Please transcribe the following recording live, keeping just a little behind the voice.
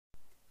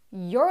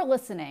You're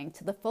listening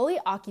to the Fully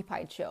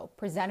Occupied Show,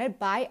 presented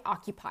by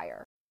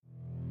Occupier.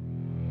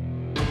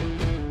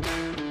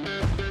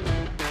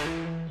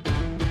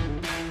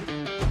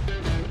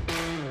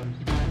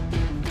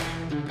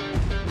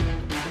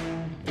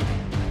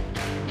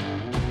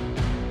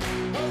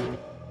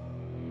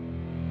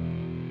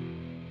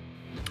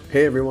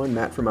 Hey everyone,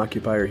 Matt from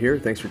Occupier here.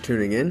 Thanks for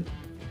tuning in.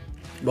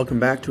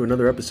 Welcome back to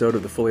another episode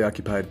of the Fully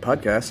Occupied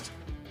podcast.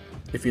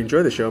 If you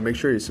enjoy the show, make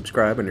sure you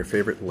subscribe on your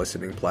favorite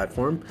listening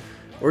platform,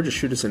 or just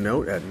shoot us a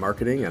note at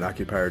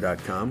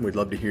marketing@occupier.com. We'd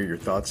love to hear your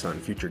thoughts on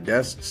future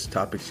guests,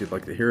 topics you'd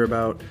like to hear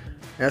about,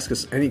 ask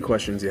us any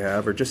questions you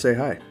have, or just say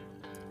hi.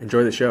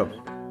 Enjoy the show.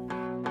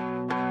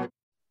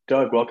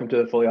 Doug, welcome to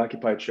the Fully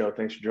Occupied Show.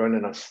 Thanks for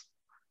joining us.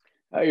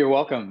 You're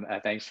welcome.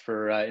 Thanks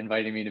for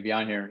inviting me to be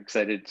on here.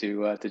 Excited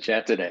to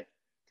chat today.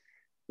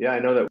 Yeah, I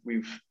know that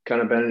we've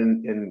kind of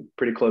been in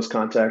pretty close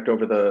contact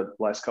over the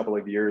last couple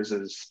of years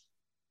as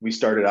we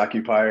started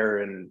Occupier,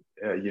 and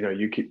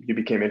you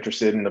became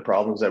interested in the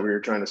problems that we were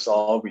trying to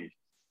solve.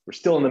 We're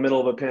still in the middle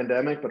of a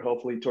pandemic, but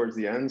hopefully towards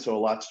the end. So a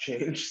lot's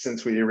changed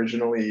since we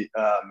originally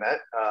met.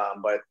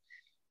 But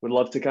would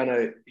love to kind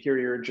of hear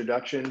your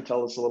introduction.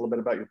 Tell us a little bit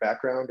about your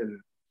background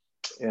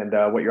and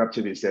what you're up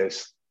to these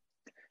days.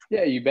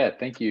 Yeah, you bet.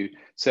 Thank you.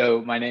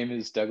 So my name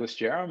is Douglas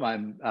Jerem.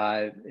 I'm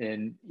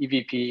an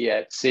EVP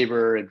at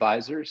Sabre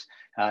Advisors.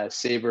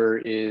 Sabre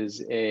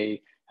is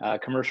a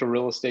commercial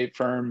real estate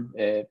firm.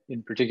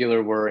 In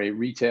particular, we're a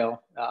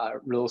retail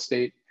real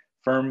estate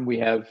firm. We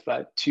have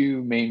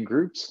two main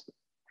groups.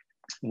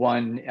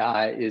 One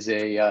is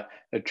a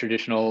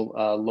traditional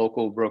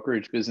local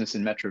brokerage business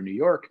in Metro New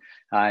York,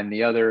 and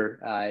the other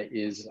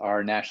is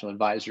our national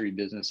advisory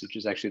business, which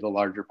is actually the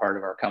larger part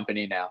of our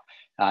company now.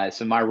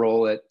 So my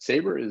role at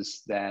Sabre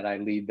is that I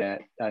lead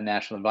that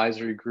national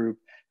advisory group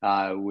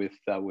with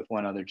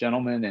one other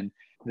gentleman, and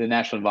the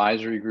national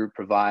advisory group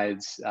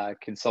provides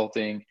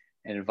consulting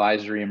and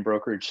advisory and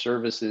brokerage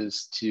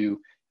services to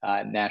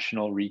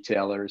national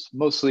retailers,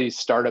 mostly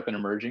startup and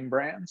emerging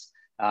brands.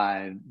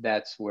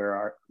 That's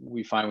where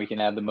we find we can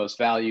add the most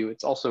value.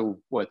 It's also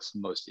what's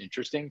most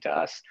interesting to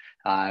us.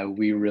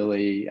 We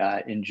really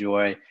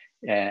enjoy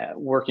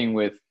working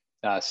with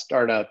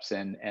startups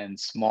and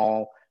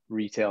small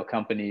retail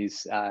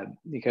companies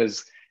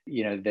because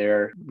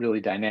they're really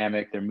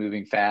dynamic, they're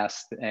moving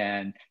fast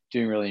and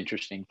doing really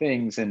interesting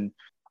things. And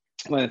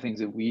one of the things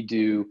that we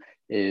do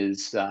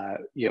is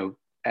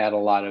add a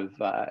lot of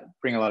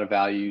bring a lot of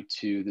value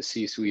to the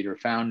C-suite or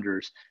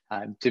founders.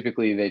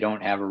 Typically, they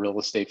don't have a real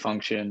estate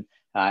function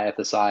at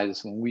the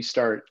size. When we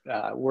start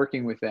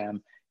working with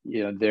them,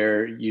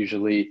 they're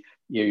usually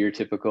your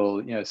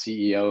typical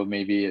CEO,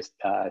 maybe a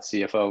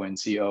CFO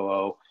and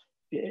COO.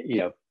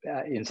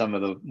 In some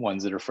of the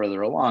ones that are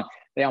further along,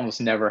 they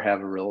almost never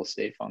have a real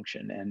estate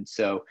function, and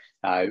so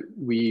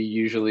we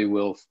usually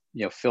will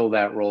fill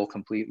that role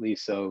completely.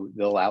 So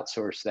they'll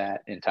outsource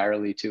that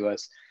entirely to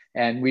us.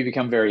 And we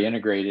become very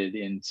integrated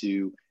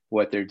into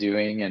what they're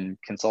doing and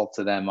consult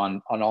to them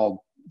on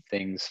all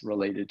things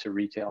related to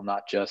retail,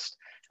 not just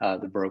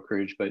the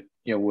brokerage, but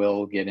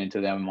we'll get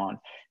into them on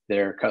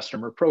their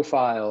customer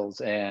profiles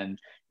and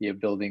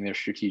building their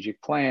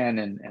strategic plan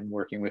and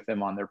working with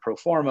them on their pro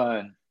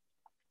forma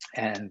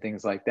and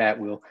things like that.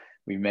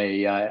 We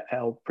may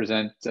help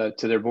present to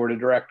their board of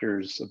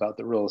directors about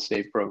the real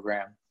estate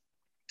program.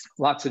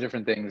 Lots of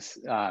different things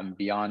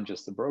beyond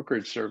just the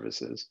brokerage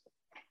services.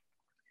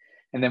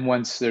 And then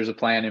once there's a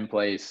plan in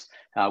place,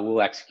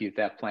 we'll execute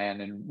that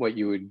plan and what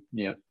you would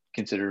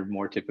consider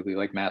more typically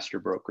like master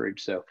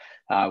brokerage. So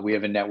we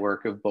have a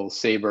network of both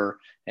Sabre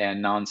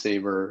and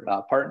non-Sabre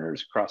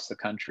partners across the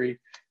country.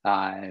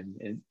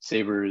 And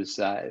Sabre is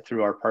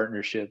through our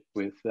partnership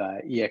with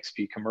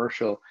eXp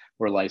Commercial,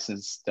 we're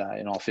licensed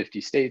in all 50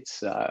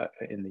 states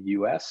in the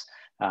US.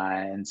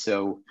 And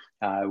so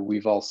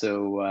we've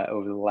also,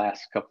 over the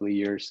last couple of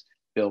years,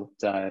 built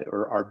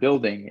or are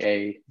building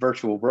a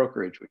virtual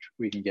brokerage, which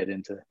we can get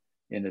into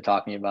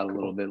talking about a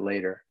little bit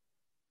later.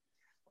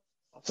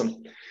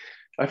 Awesome.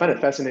 I find it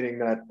fascinating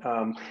that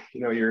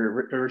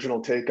your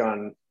original take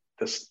on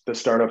the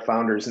startup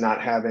founders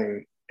not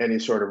having any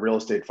sort of real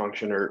estate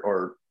function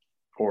or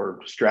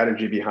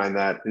strategy behind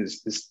that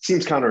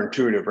seems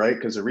counterintuitive, right?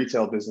 Because the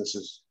retail business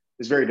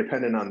is very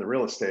dependent on the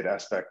real estate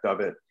aspect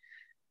of it.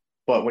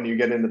 But when you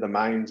get into the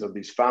minds of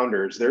these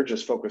founders, they're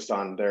just focused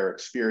on their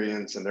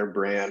experience and their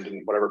brand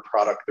and whatever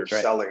product they're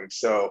selling.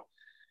 So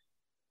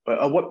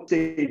at what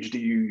stage do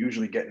you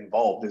usually get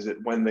involved? Is it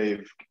when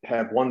they've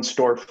had one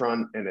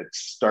storefront and it's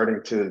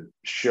starting to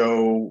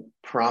show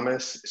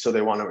promise, so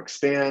they want to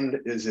expand?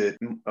 Is it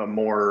a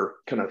more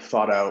kind of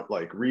thought out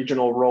like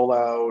regional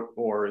rollout,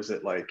 or is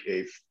it like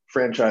a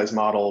franchise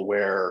model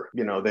where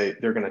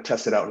they're going to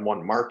test it out in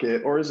one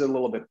market, or is it a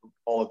little bit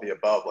all of the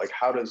above? Like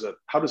how does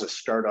a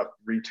startup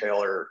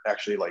retailer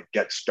actually like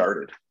get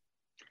started?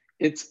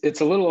 It's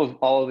a little of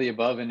all of the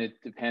above, and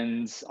it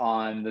depends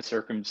on the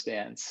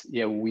circumstance.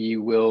 We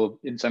will,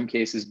 in some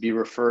cases, be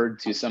referred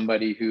to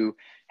somebody who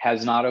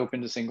has not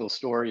opened a single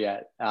store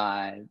yet,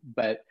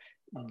 but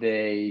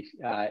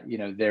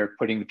they're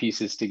putting the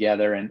pieces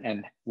together,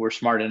 and we're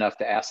smart enough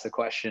to ask the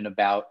question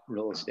about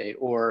real estate.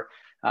 Or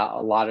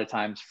a lot of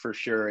times, for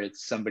sure,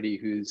 it's somebody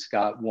who's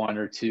got one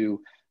or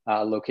two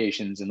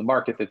locations in the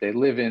market that they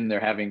live in. They're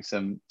having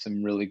some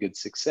really good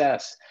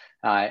success,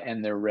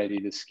 and they're ready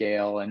to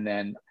scale. And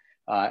then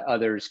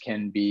others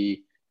can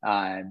be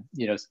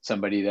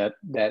somebody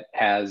that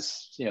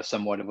has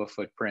somewhat of a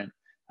footprint,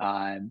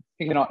 and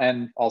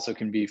also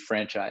can be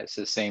franchised.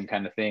 The same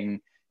kind of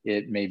thing.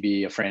 It may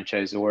be a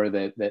franchisor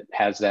that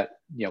has that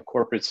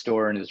corporate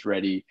store and is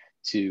ready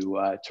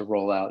to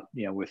roll out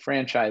with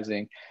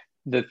franchising.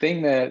 The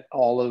thing that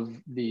all of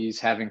these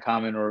have in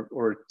common,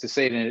 or to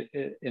say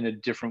it in a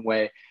different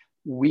way,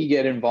 we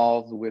get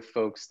involved with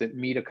folks that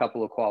meet a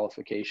couple of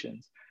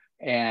qualifications.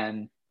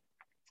 And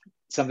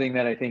something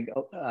that I think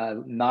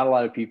not a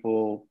lot of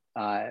people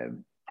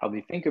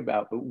probably think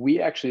about, but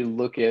we actually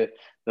look at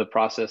the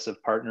process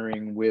of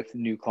partnering with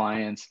new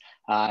clients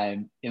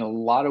in a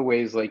lot of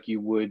ways like you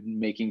would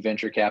making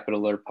venture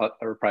capital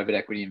or private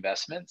equity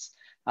investments.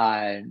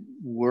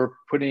 We're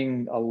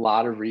putting a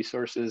lot of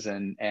resources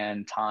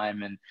and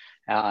time and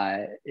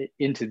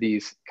into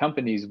these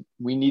companies.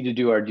 We need to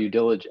do our due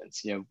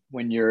diligence.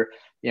 When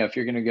if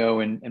you're going to go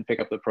and pick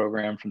up the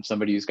program from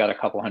somebody who's got a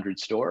couple hundred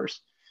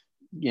stores,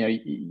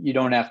 you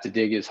don't have to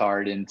dig as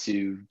hard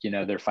into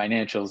their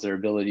financials, their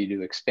ability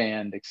to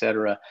expand, et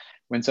cetera.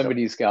 When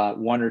somebody's got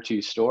one or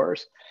two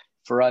stores,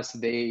 for us,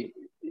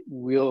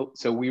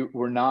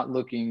 we're not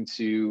looking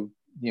to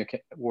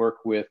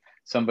work with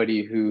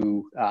somebody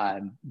who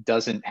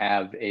doesn't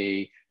have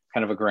a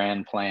kind of a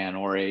grand plan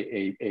or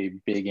a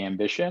big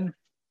ambition,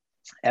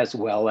 as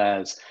well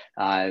as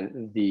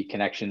the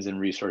connections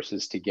and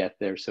resources to get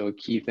there. So a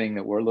key thing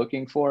that we're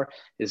looking for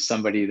is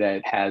somebody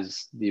that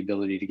has the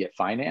ability to get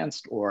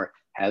financed or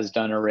has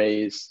done a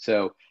raise.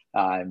 So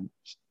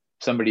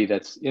somebody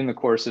that's in the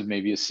course of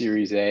maybe a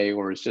Series A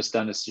or has just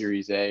done a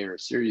Series A or a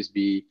Series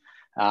B,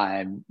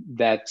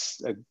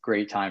 that's a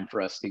great time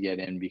for us to get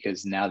in,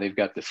 because now they've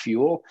got the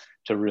fuel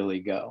to really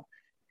go.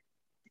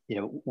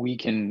 We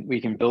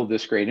can build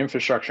this great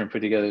infrastructure and put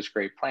together this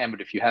great plan,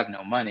 but if you have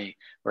no money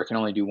or can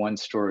only do one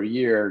store a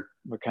year,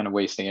 we're kind of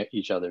wasting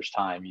each other's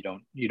time.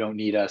 You don't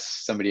need us.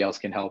 Somebody else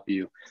can help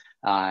you.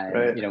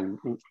 Right.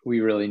 We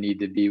really need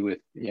to be with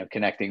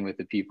connecting with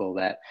the people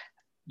that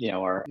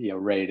are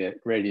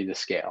ready to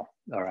scale,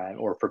 all right,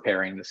 or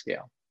preparing to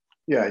scale.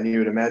 Yeah, and you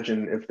would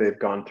imagine if they've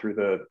gone through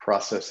the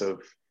process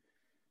of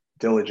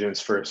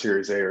diligence for a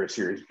Series A or a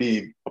Series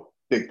B, a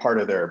big part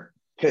of their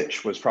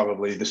pitch was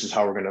probably, this is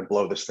how we're going to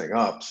blow this thing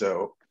up.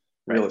 So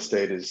real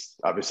estate is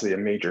obviously a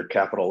major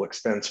capital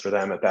expense for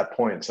them at that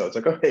point. So it's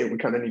like, okay, we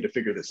kind of need to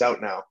figure this out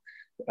now.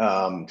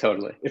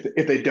 Totally.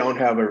 If they don't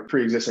have a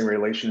pre-existing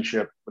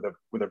relationship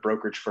with a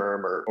brokerage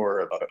firm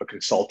or a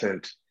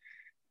consultant,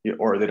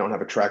 or they don't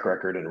have a track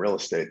record in real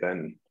estate,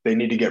 then they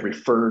need to get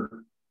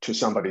referred to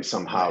somebody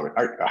somehow.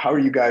 How are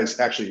you guys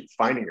actually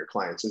finding your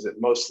clients? Is it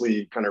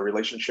mostly kind of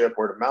relationship,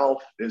 word of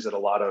mouth? Is it a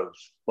lot of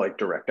like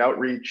direct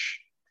outreach?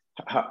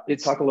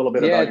 Talk a little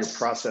bit about your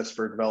process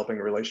for developing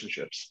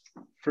relationships.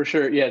 For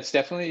sure. Yeah, it's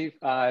definitely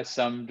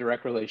some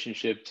direct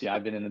relationships.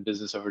 I've been in the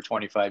business over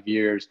 25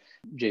 years.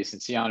 Jason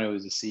Ciano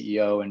is the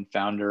CEO and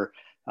founder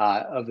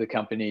of the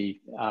company,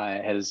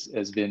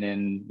 has been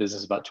in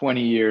business about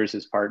 20 years.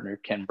 His partner,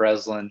 Ken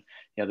Breslin,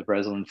 the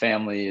Breslin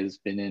family has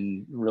been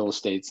in real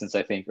estate since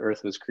I think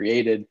Earth was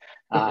created.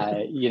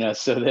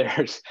 So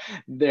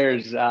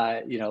there's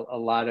a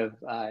lot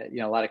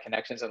of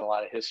connections and a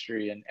lot of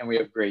history, and we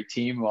have a great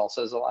team who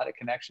also has a lot of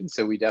connections.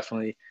 So we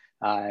definitely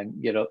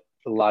get a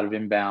lot of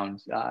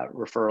inbound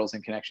referrals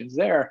and connections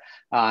there.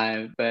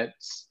 But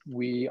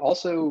we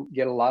also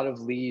get a lot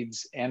of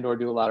leads and/or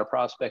do a lot of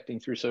prospecting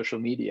through social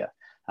media.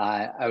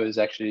 I was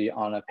actually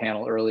on a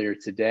panel earlier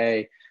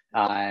today,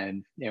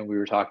 and we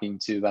were talking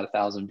to about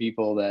 1,000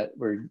 people that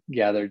were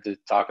gathered to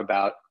talk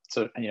about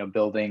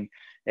building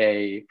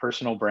a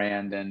personal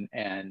brand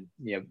and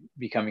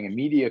becoming a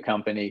media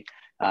company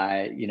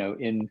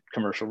in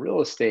commercial real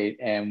estate.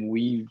 And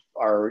we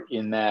are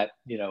in that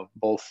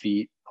both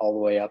feet all the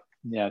way up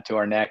to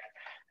our neck.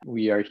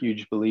 We are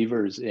huge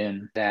believers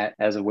in that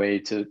as a way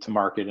to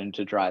market and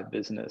to drive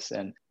business.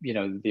 And,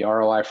 the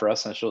ROI for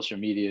us on social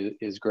media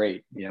is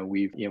great.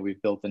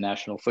 We've built a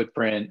national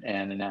footprint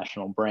and a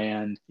national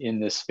brand in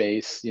this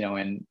space,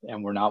 and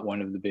we're not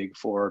one of the big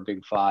four or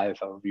big five,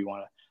 however you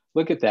want to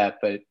look at that,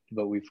 but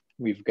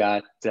we've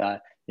got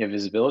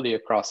visibility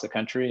across the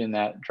country, and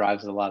that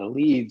drives a lot of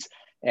leads.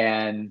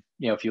 And,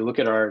 if you look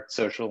at our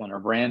social and our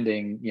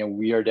branding,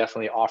 we are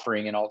definitely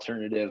offering an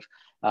alternative,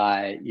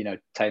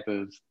 type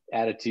of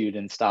attitude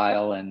and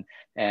style and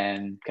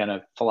kind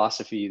of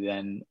philosophy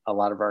than a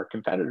lot of our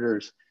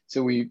competitors.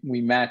 So we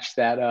match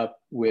that up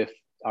with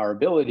our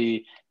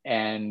ability,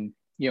 and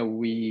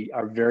we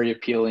are very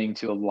appealing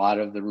to a lot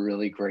of the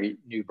really great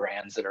new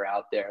brands that are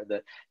out there,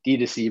 the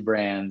D2C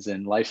brands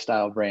and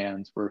lifestyle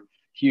brands. We're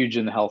huge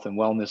in the health and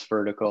wellness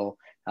vertical,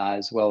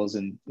 as well as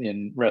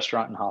in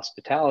restaurant and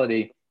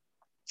hospitality,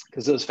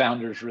 because those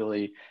founders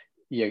really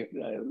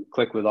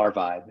click with our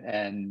vibe.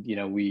 And,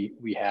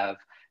 we have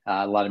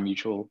a lot of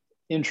mutual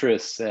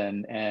interests,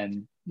 and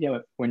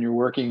when you're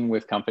working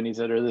with companies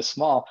that are this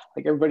small,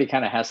 like everybody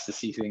kind of has to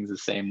see things the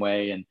same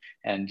way,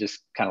 and just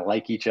kind of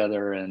like each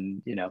other,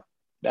 and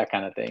that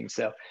kind of thing.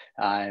 So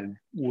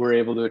we're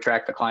able to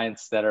attract the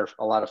clients that are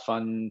a lot of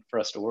fun for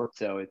us to work.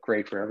 So it's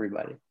great for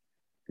everybody.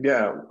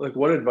 Yeah, like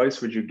what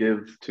advice would you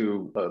give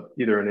to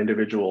either an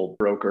individual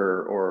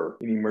broker or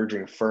an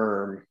emerging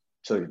firm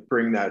to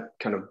bring that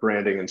kind of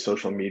branding and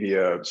social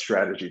media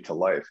strategy to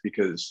life?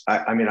 Because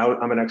I'm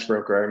an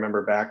ex-broker. I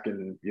remember back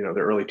in the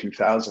early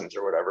 2000s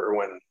or whatever,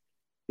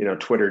 when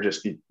Twitter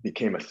just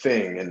became a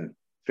thing, and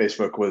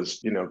Facebook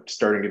was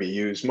starting to be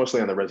used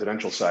mostly on the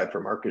residential side for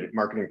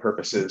marketing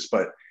purposes,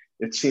 but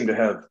it seemed to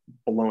have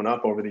blown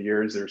up over the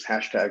years. There's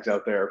hashtags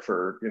out there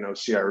for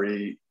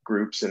CRE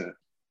groups, and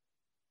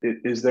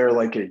is there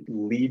like a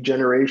lead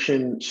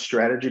generation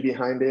strategy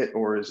behind it,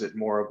 or is it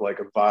more of like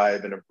a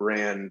vibe and a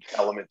brand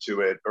element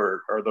to it,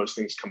 or are those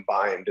things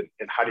combined?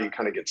 And how do you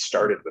kind of get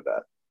started with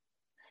that?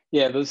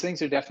 Yeah, those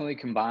things are definitely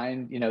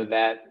combined.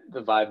 That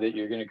the vibe that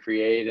you're going to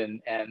create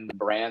and the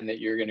brand that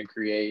you're going to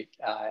create,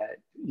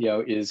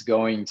 is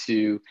going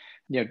to,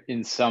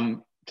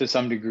 to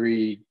some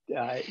degree,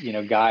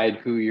 guide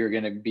who you're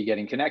going to be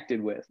getting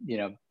connected with.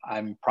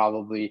 I'm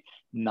probably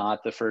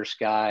not the first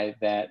guy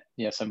that,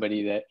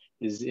 somebody that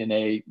is in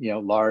a,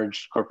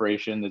 large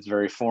corporation that's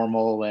very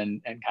formal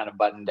and kind of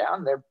buttoned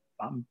down.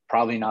 I'm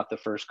probably not the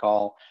first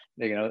call.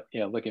 They're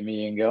gonna, look at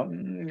me and go,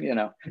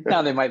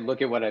 Now they might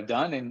look at what I've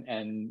done,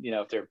 and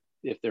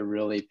if they're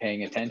really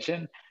paying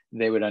attention,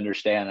 they would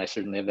understand. I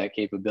certainly have that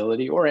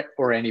capability,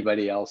 or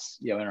anybody else,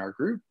 in our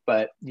group.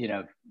 But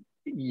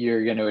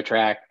you're going to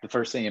attract the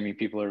first thing.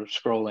 People are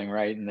scrolling,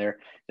 right, and they're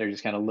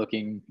just kind of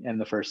looking, and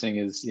the first thing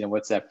is,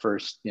 what's that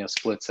first,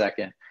 split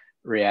second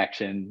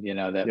reaction,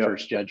 that Yep.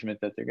 first judgment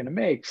that they're going to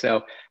make.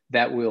 So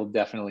that will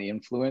definitely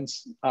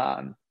influence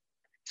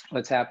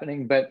what's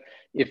happening. But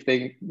if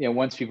they,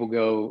 once people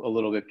go a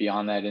little bit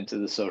beyond that into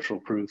the social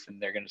proof,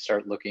 and they're going to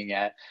start looking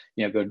at,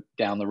 go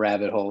down the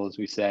rabbit hole, as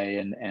we say,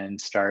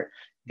 and start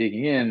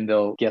digging in,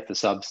 they'll get the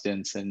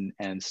substance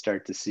and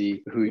start to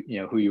see who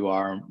you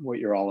are and what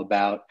you're all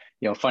about.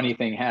 Funny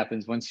thing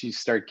happens once you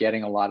start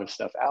getting a lot of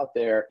stuff out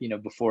there,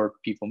 before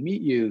people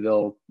meet you,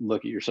 they'll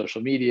look at your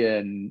social media,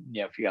 and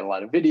if you got a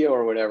lot of video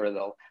or whatever,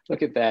 they'll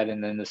look at that.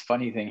 And then this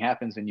funny thing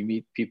happens when you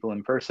meet people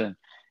in person,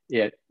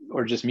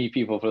 or just meet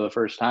people for the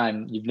first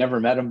time. You've never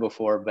met them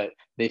before, but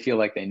they feel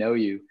like they know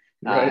you.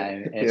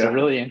 Right. It's a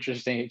really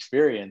interesting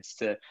experience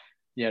to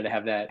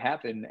have that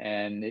happen,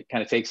 and it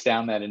kind of takes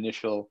down that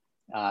initial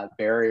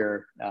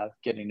barrier of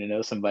getting to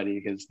know somebody,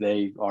 because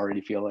they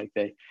already feel like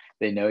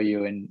they know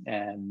you,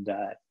 and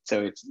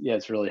so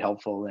it's really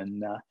helpful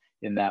in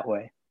that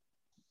way.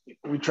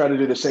 We try to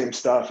do the same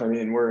stuff.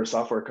 We're a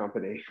software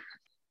company,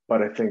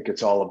 but I think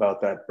it's all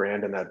about that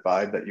brand and that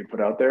vibe that you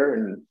put out there.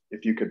 And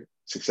if you could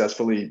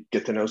successfully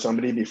get to know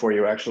somebody before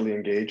you actually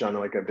engage on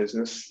like a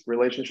business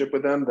relationship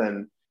with them,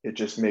 then it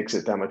just makes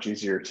it that much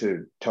easier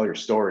to tell your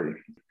story.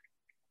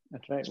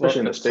 That's right.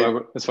 Especially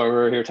that's why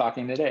we're here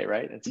talking today,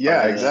 right?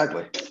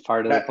 Exactly. It's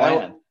part of the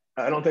plan.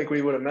 I don't think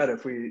we would have met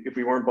if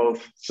we weren't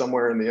both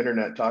somewhere in the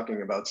internet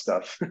talking about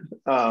stuff.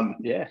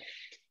 Yeah.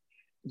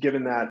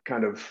 Given that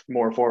kind of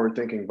more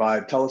forward-thinking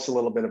vibe, tell us a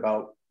little bit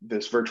about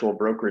this virtual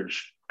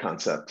brokerage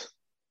concept.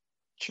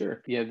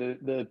 Sure. Yeah,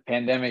 the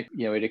pandemic,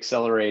 it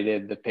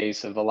accelerated the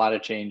pace of a lot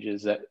of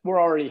changes that were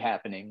already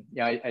happening.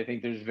 I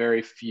think there's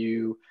very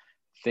few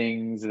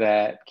things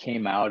that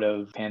came out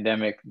of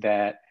pandemic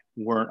that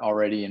weren't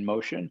already in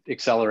motion.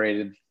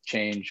 Accelerated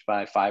change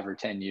by 5 or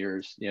 10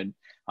 years,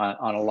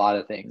 on a lot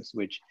of things,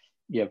 which,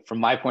 from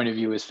my point of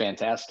view, is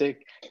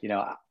fantastic.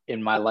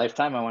 In my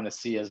lifetime, I want to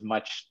see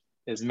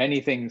as many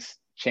things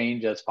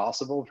change as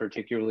possible,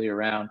 particularly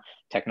around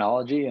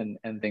technology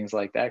and things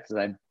like that, because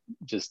I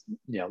just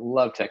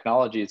love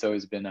technology. It's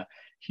always been a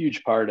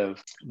huge part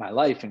of my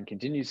life and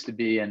continues to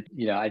be, and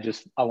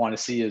I want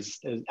to see as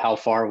how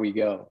far we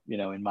go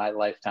in my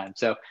lifetime.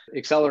 So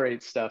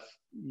accelerate stuff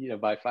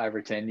by 5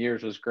 or 10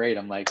 years was great.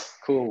 I'm like,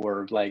 cool,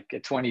 we're like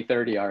at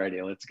 2030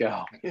 already, let's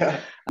go. Yeah.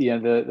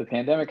 The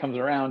pandemic comes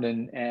around,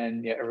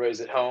 and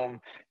everybody's at home.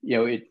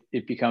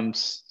 It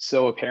becomes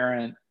so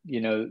apparent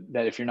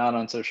that if you're not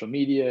on social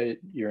media,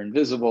 you're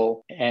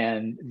invisible.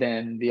 And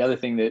then the other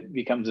thing that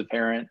becomes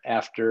apparent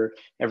after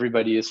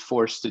everybody is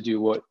forced to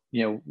do what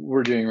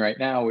we're doing right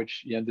now,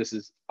 which this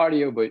is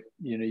audio, but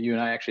you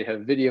and I actually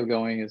have video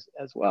going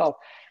as well.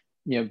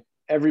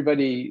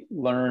 Everybody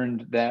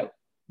learned that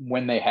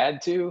when they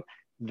had to,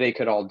 they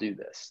could all do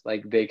this.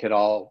 Like, they could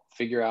all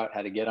figure out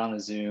how to get on a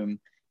Zoom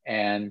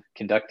and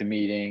conduct a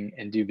meeting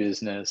and do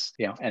business,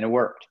 and it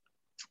worked.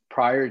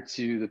 Prior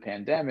to the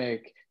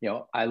pandemic,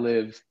 I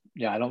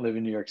don't live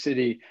in New York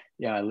City.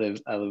 I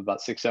live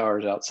about 6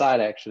 hours outside,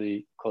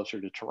 actually,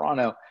 closer to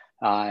Toronto,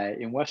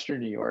 in Western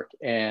New York.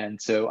 And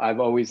so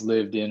I've always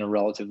lived in a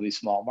relatively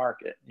small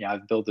market.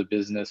 I've built a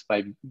business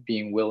by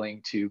being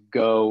willing to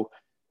go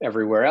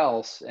everywhere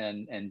else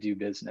and do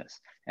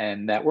business.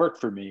 And that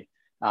worked for me.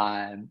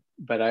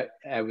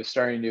 I was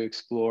starting to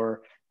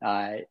explore,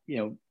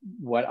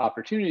 what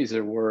opportunities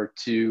there were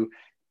to,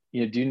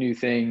 do new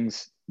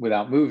things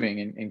without moving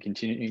and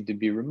continuing to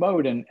be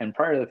remote. And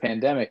prior to the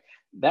pandemic,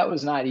 that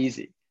was not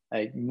easy.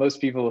 Like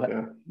most people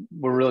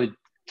were really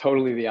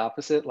totally the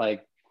opposite.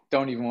 Like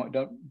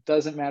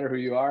doesn't matter who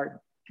you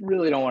are,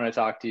 really don't want to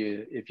talk to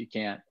you if you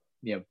can't,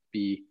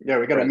 be. Yeah,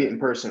 we got to meet in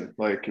person.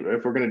 Like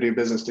if we're going to do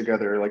business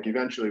together, like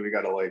eventually we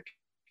got to like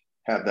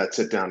have that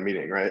sit down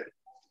meeting, right?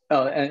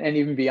 Oh, and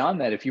even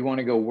beyond that, if you want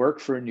to go work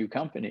for a new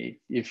company,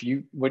 if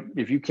you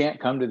can't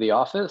come to the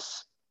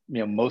office,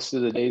 most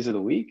of the days of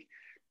the week,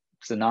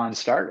 it's a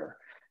non-starter.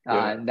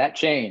 And that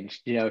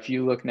changed. If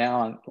you look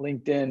now on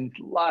LinkedIn,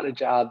 a lot of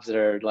jobs that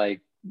are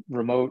like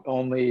remote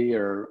only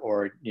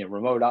or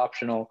remote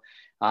optional.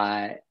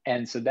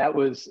 And so that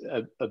was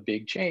a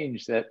big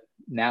change that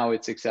now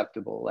it's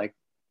acceptable. Like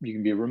you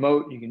can be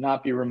remote, you can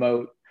not be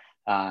remote.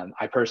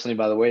 I personally,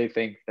 by the way,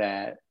 think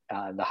that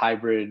the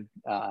hybrid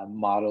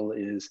model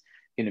is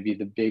going to be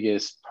the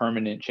biggest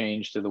permanent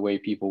change to the way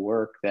people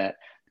work, that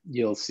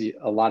you'll see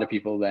a lot of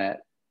people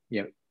that,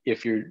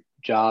 if your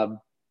job,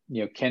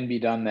 can be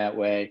done that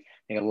way,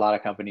 I think a lot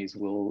of companies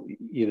will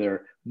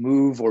either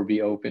move or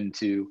be open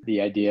to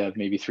the idea of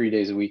maybe 3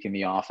 days a week in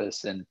the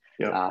office and,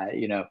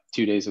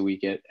 2 days a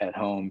week at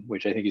home,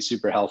 which I think is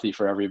super healthy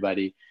for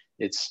everybody.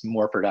 It's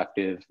more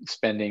productive.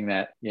 Spending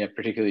that,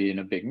 particularly in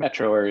a big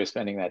metro area,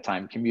 spending that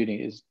time commuting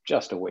is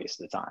just a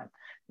waste of time.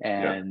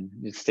 And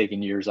it's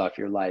taking years off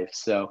your life.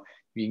 So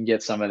if you can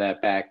get some of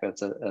that back,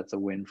 that's a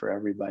win for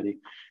everybody.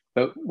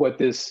 But what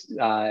this,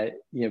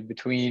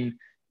 between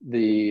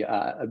the,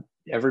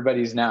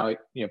 everybody's now,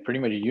 pretty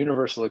much a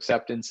universal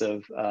acceptance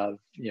of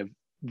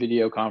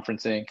video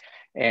conferencing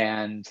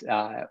and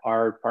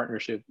our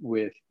partnership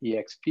with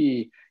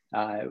EXP,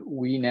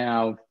 we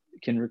now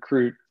can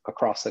recruit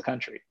across the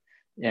country.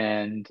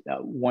 And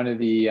one of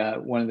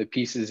the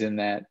pieces in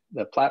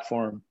the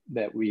platform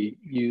that we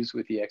use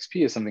with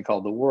EXP is something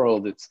called The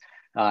World. It's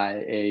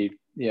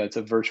it's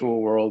a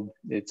virtual world.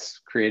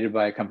 It's created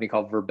by a company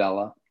called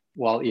Virbela.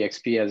 While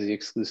EXP has the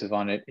exclusive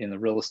on it in the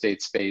real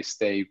estate space,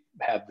 they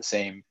have the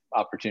same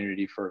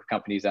opportunity for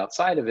companies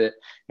outside of it.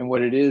 And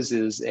what it is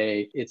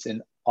it's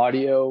an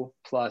audio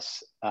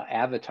plus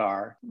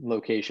avatar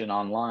location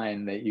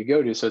online that you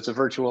go to. So it's a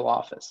virtual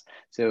office.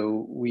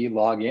 So we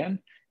log in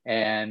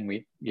and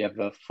you have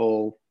a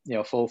full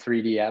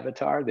 3D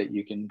avatar that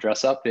you can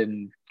dress up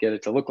and get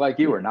it to look like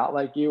you or not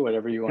like you,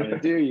 whatever you want to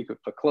do. You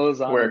could put clothes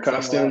on, wear a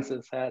costume,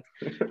 sunglasses, hats.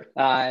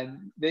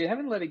 They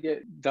haven't let it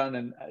get done.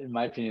 In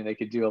my opinion, they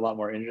could do a lot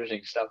more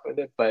interesting stuff with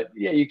it. But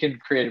yeah, you can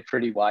create a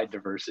pretty wide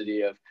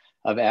diversity of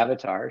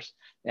avatars,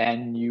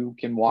 and you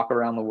can walk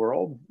around the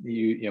world.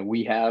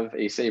 We have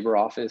a Sabre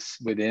office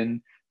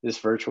within this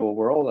virtual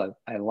world.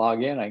 I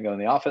log in, I go in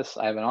the office.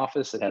 I have an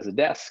office that has a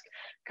desk,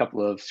 a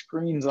couple of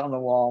screens on the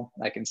wall.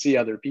 I can see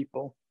other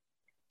people.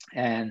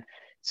 And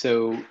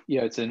so,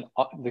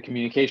 the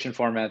communication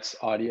format's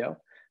audio.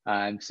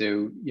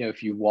 So,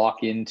 if you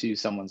walk into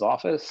someone's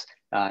office,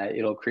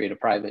 it'll create a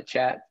private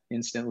chat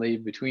instantly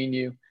between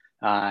you.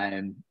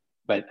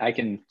 But I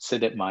can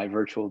sit at my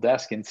virtual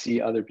desk and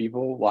see other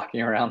people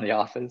walking around the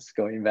office,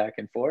 going back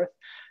and forth.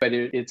 But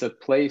it's a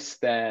place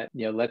that,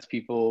 lets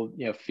people,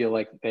 feel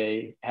like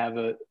they have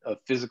a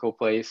physical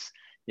place,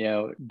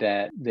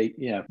 that they,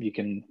 you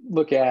can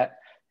look at.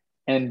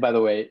 And by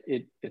the way,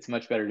 it's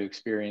much better to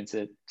experience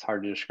it. It's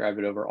hard to describe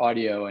it over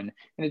audio, and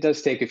it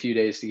does take a few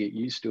days to get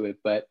used to it.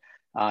 But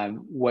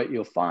what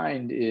you'll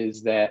find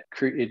is that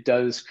it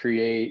does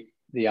create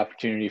the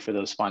opportunity for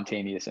those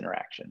spontaneous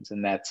interactions,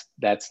 and that's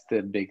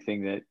the big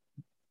thing that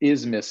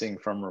is missing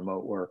from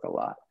remote work a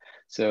lot.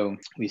 So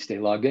we stay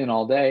logged in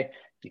all day.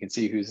 You can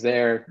see who's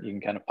there. You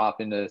can kind of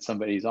pop into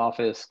somebody's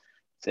office,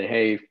 say,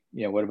 hey,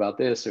 what about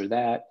this or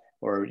that?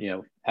 Or,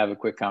 have a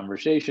quick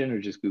conversation or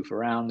just goof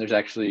around. There's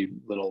actually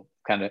little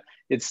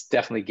it's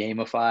definitely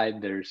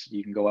gamified.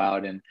 You can go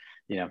out and,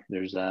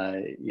 there's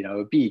a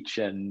beach,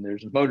 and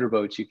there's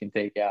motorboats you can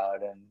take out,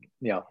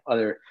 and,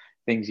 other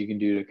things you can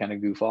do to kind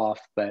of goof off.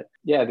 But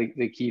yeah,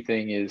 the key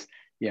thing is,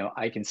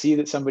 I can see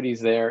that somebody's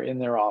there in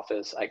their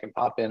office. I can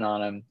pop in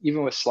on them.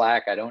 Even with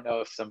Slack, I don't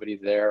know if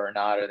somebody's there or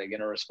not. Are they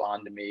going to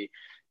respond to me?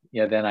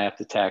 Then I have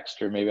to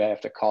text, or maybe I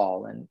have to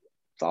call, and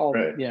it's all,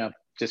 right,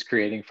 just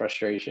creating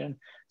frustration.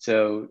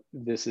 So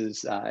this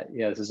is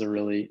a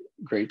really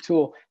great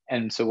tool.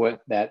 And so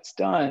what that's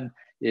done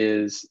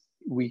is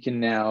we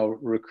can now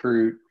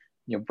recruit,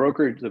 the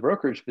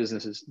brokerage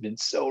business has been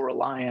so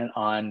reliant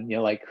on,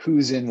 like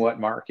who's in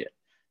what market.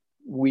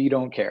 We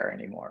don't care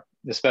anymore,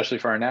 especially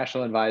for our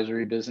national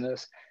advisory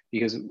business,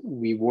 because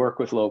we work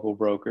with local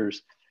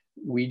brokers.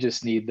 We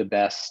just need the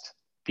best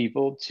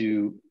people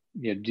to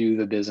do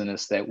the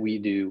business that we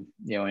do,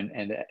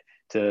 and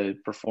to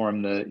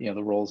perform the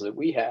the roles that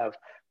we have,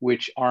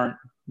 which aren't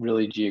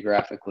really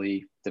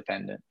geographically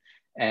dependent.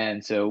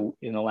 And so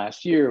in the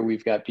last year,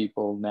 we've got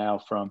people now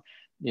from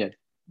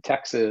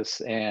Texas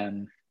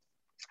and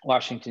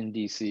Washington,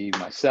 D.C.,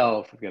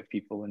 myself. We've got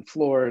people in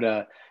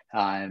Florida,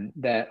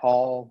 that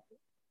all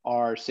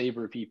are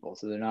Sabre people.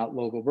 So they're not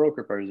local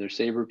broker partners, they're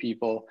Sabre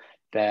people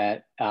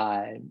that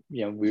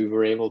we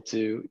were able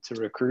to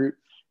recruit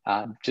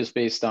just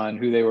based on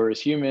who they were as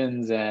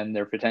humans and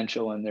their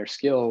potential and their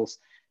skills,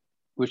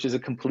 which is a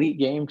complete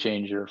game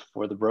changer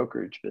for the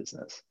brokerage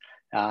business.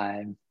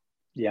 I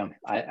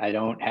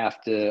don't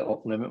have to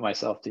limit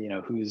myself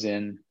to who's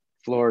in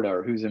Florida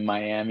or who's in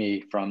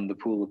Miami from the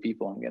pool of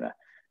people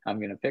I'm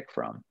gonna pick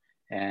from,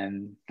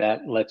 and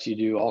that lets you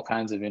do all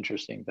kinds of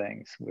interesting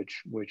things,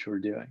 which we're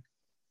doing.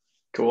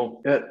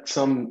 Cool. At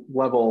some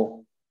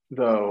level,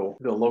 though,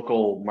 the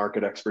local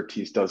market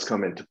expertise does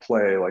come into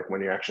play, like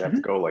when you actually have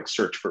to go like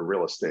search for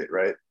real estate,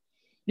 right?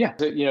 Yeah,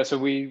 so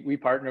we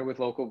partner with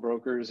local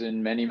brokers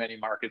in many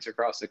markets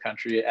across the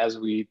country, as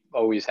we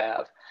always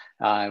have,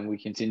 and we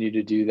continue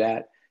to do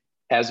that.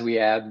 As we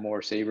add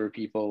more Sabre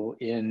people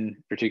in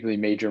particularly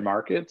major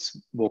markets,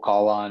 we'll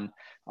call on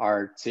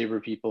our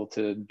Sabre people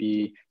to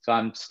be. So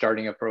I'm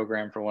starting a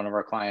program for one of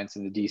our clients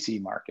in the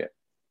DC market.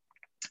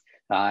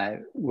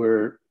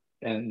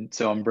 And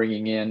so I'm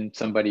bringing in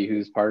somebody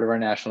who's part of our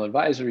national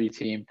advisory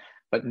team,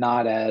 but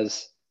not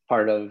as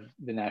part of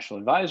the national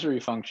advisory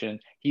function.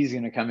 He's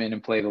going to come in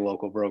and play the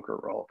local broker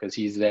role because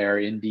he's there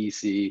in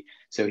DC,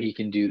 so he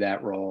can do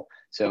that role.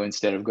 So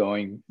instead of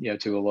going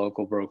to a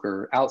local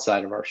broker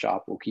outside of our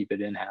shop, we'll keep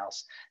it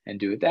in-house and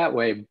do it that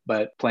way,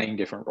 but playing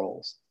different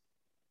roles.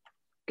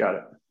 Got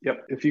it.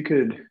 Yep. If you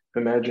could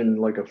imagine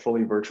like a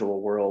fully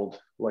virtual world,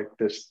 like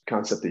this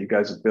concept that you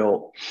guys have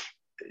built,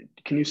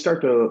 can you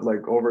start to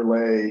like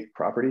overlay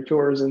property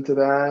tours into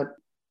that?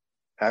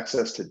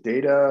 Access to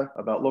data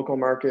about local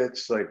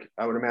markets? Like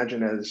I would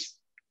imagine as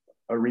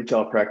a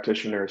retail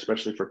practitioner,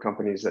 especially for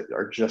companies that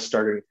are just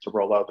starting to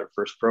roll out their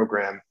first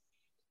program,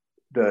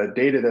 the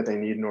data that they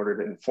need in order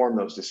to inform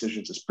those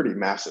decisions is pretty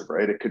massive,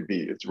 right?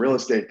 It's real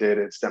estate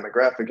data, it's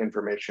demographic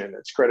information,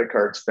 it's credit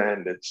card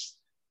spend, it's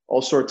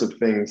all sorts of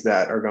things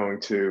that are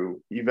going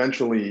to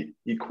eventually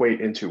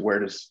equate into where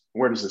does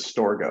the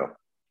store go?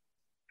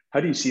 How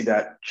do you see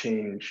that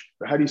change?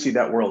 How do you see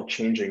that world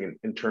changing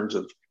in terms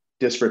of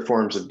disparate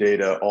forms of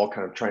data, all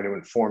kind of trying to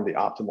inform the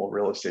optimal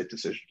real estate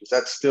decision? Does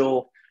that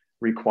still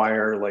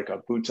require like a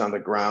boots on the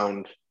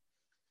ground,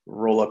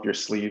 roll up your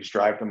sleeves,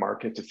 drive the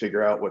market to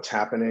figure out what's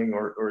happening?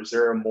 Or is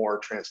there a more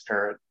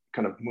transparent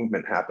kind of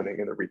movement happening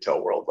in the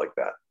retail world like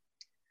that?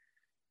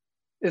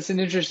 It's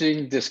an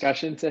interesting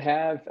discussion to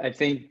have. I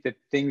think that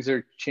things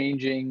are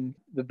changing.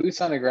 The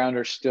boots on the ground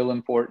are still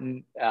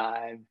important,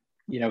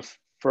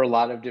 for a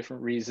lot of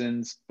different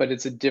reasons, but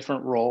it's a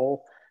different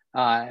role.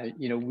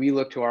 We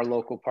look to our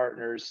local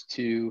partners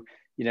to,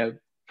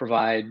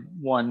 provide.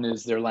 One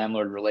is their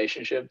landlord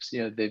relationships,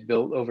 they've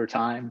built over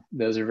time.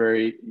 Those are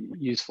very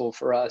useful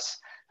for us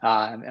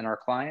and our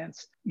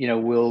clients.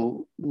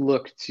 We'll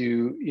look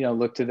to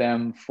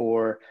them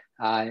for,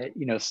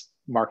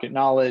 market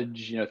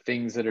knowledge,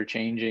 things that are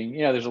changing.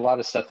 There's a lot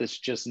of stuff that's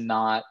just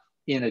not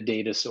in a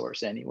data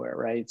source anywhere,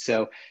 right?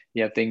 So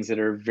you have things that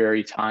are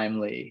very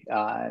timely,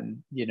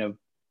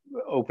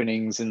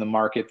 openings in the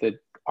market that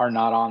are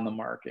not on the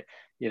market,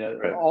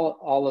 right.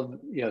 all of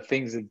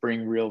things that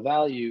bring real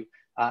value,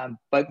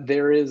 but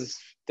there is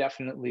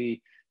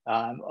definitely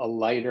a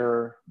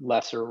lighter,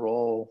 lesser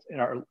role in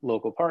our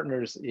local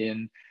partners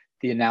in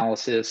the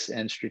analysis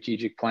and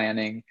strategic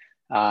planning.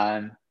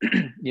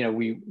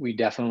 We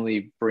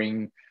definitely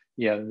bring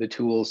the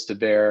tools to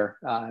bear,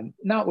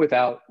 not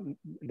without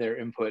their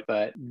input,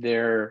 but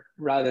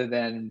rather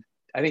than,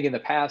 I think in the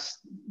past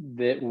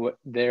that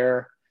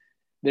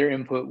their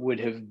input would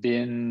have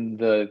been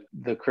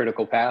the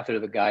critical path or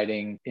the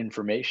guiding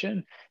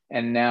information.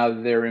 And now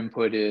their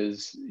input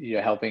is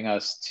helping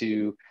us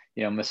to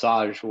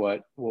massage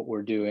what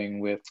we're doing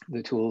with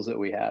the tools that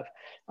we have.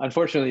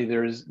 Unfortunately,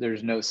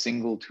 there's no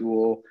single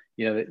tool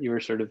that you were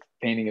sort of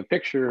painting a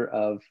picture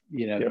of.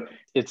 Yep.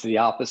 It's the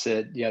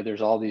opposite.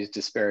 There's all these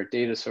disparate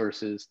data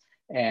sources,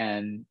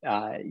 and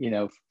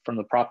from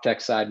the prop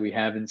tech side, we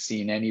haven't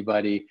seen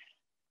anybody,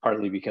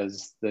 partly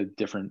because the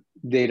different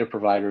data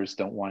providers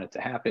don't want it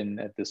to happen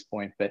at this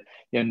point, but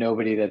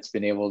nobody that's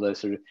been able to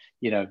sort of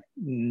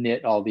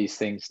knit all these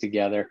things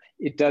together.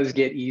 It does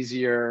get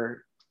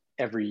easier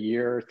every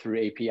year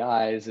through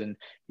APIs and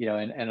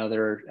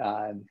other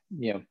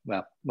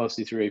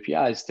mostly through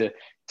APIs to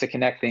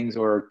connect things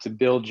or to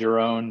build your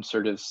own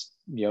sort of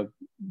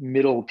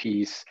middle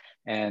piece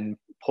and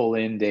pull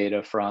in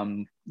data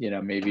from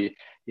maybe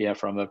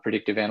from a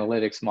predictive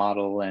analytics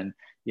model and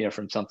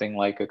from something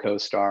like a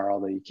CoStar,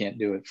 although you can't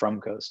do it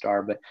from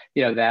CoStar, but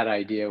that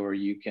idea where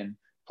you can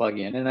plug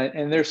in,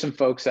 and there's some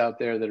folks out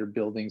there that are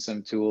building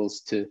some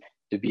tools to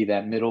be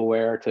that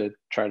middleware to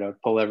try to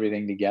pull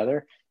everything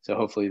together. So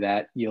hopefully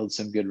that yields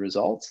some good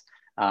results,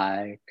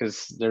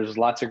 because there's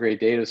lots of great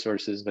data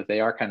sources, but they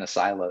are kind of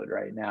siloed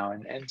right now.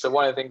 And so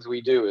one of the things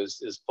we do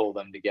is pull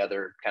them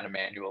together kind of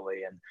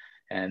manually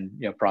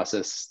and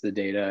process the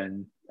data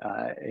and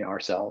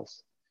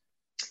ourselves.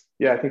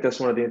 Yeah, I think that's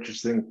one of the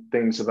interesting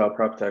things about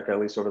prop tech, at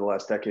least over the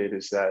last decade,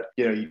 is that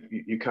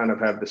you kind of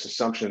have this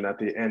assumption that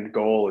the end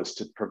goal is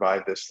to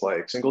provide this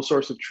like single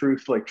source of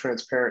truth, like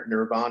transparent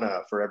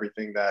nirvana for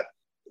everything that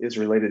is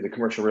related to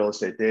commercial real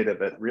estate data,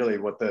 but really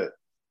what the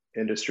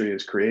industry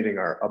is creating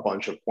are a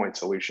bunch of point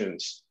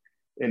solutions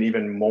and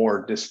even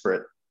more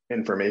disparate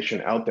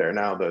information out there.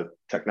 Now, the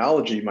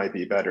technology might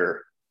be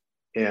better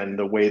and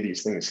the way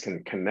these things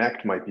can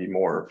connect might be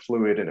more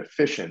fluid and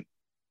efficient,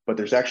 but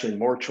there's actually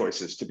more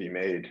choices to be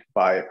made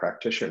by a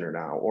practitioner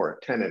now, or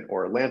a tenant,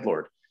 or a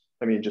landlord.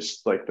 I mean,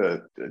 just like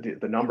the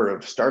number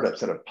of startups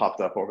that have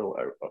popped up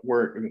over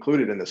were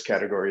included in this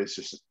category is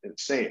just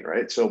insane,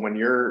 right? So when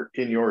you're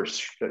in your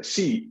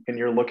seat and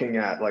you're looking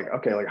at like,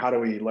 okay, like how do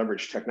we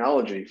leverage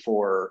technology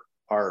for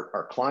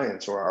our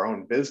clients or our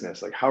own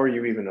business? Like, how are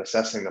you even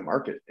assessing the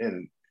market,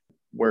 and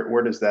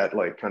where does that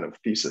like kind of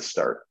thesis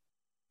start?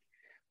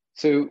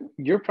 So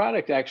your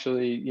product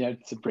actually,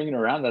 to bring it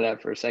around to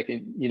that for a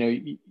second,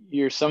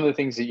 some of the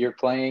things that you're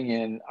playing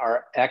in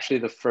are actually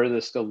the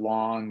furthest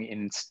along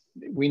in,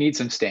 we need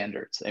some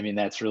standards. I mean,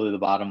 that's really the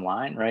bottom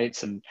line, right?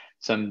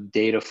 Some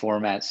data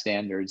format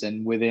standards.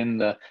 And within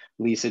the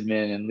lease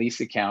admin and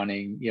lease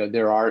accounting,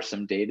 there are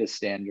some data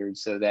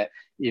standards, so that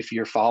if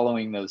you're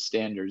following those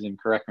standards, and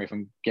correct me if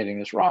I'm getting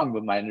this wrong,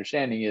 but my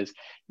understanding is,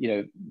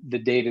 the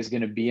data is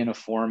going to be in a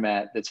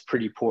format that's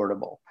pretty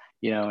portable.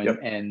 Yep.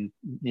 And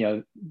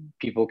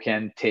people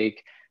can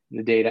take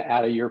the data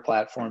out of your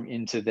platform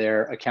into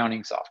their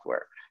accounting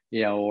software,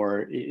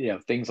 or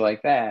things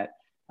like that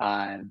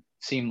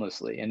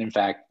seamlessly. And in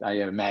fact,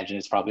 I imagine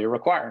it's probably a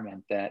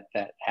requirement that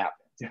happens.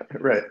 Yeah,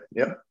 right.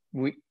 Yep.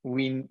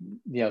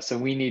 So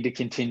we need to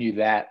continue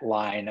that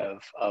line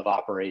of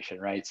operation,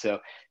 right? So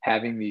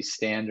having these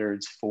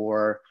standards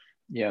for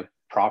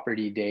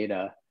property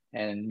data,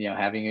 and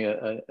having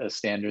a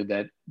standard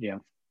that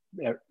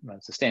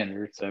it's a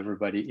standard, so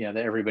everybody, that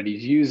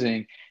everybody's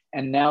using,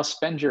 and now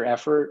spend your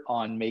effort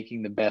on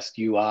making the best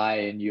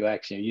UI and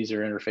UX, user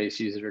interface,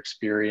 user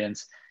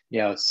experience,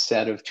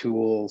 set of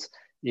tools.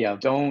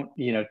 Don't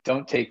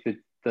take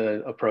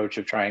the approach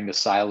of trying to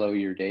silo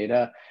your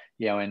data,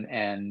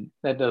 and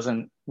that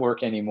doesn't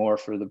work anymore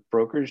for the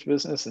brokerage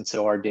business. And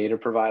so our data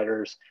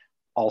providers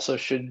also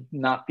should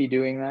not be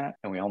doing that.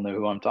 And we all know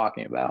who I'm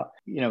talking about.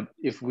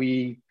 If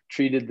we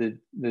treated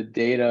the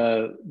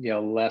data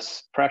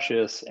less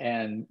precious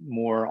and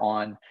more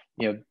on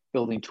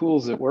building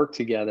tools that work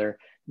together,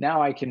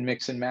 now I can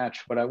mix and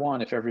match what I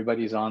want. If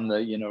everybody's on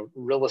the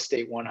real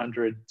estate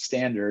 100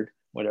 standard,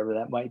 whatever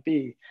that might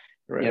be,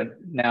 right.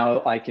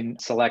 Now I can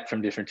select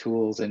from different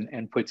tools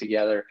and put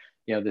together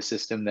the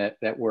system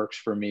that works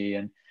for me,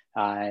 and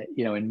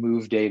and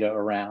move data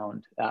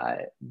around.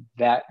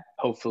 That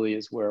hopefully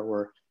is where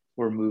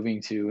we're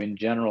moving to in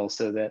general,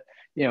 so that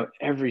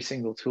every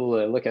single tool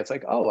that I look at, it's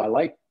like, oh, I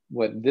like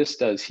what this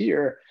does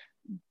here,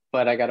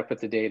 but I got to put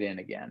the data in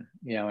again.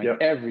 And Yep.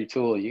 Every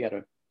tool you got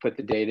to put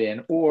the data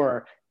in,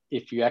 or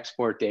if you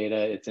export data,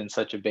 it's in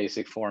such a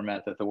basic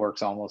format that the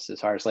work's almost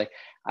as hard. It's like,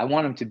 I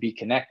want them to be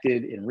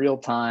connected in real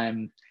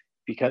time,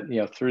 because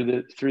through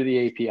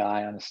the API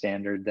on a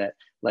standard that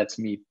lets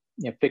me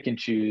pick and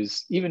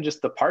choose even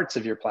just the parts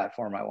of your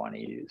platform I want to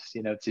use.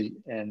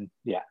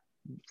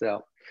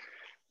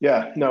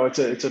 Yeah, no, it's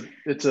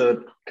a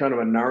kind of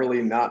a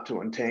gnarly knot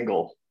to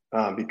untangle,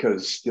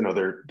 because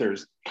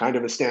there's kind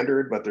of a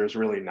standard, but there's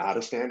really not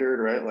a standard,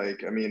 right?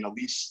 Like, I mean, a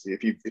lease,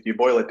 if you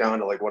boil it down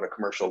to like what a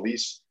commercial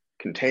lease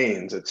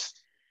contains, it's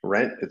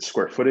rent, it's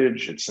square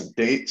footage, it's some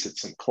dates,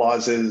 it's some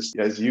clauses.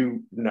 As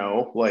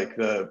like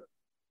the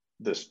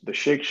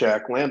Shake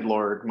Shack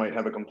landlord might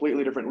have a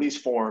completely different lease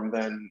form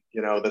than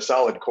the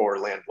solid core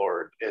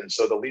landlord, and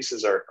so the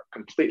leases are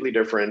completely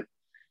different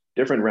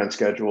rent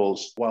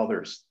schedules. While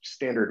there's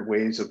standard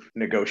ways of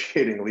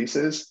negotiating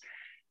leases,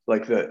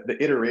 like the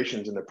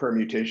iterations and the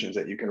permutations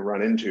that you can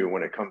run into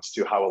when it comes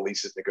to how a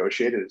lease is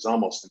negotiated is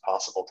almost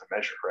impossible to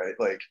measure, right?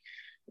 Like,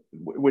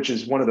 which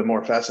is one of the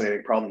more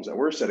fascinating problems that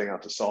we're setting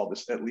out to solve,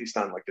 is at least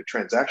on like the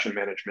transaction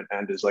management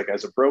end, is like,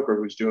 as a broker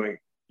who's doing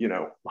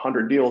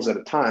 100 deals at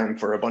a time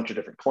for a bunch of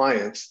different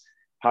clients,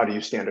 how do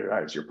you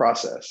standardize your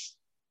process?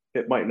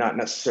 It might not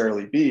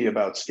necessarily be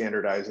about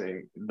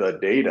standardizing the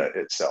data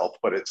itself,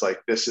 but it's like,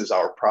 this is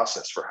our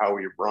process for how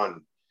we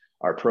run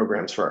our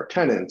programs for our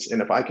tenants.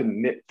 And if I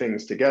can knit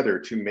things together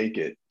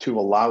to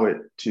allow it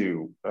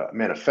to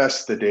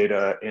manifest the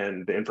data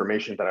and the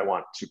information that I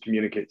want to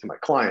communicate to my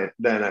client,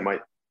 then I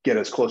might get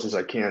as close as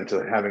I can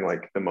to having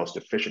like the most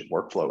efficient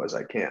workflow as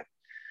I can.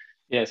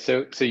 Yeah,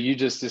 so you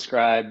just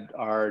described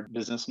our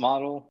business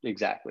model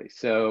exactly.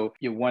 So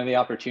one of the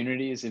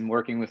opportunities in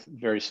working with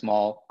very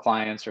small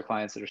clients, or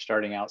clients that are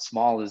starting out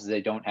small, is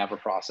they don't have a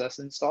process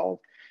installed.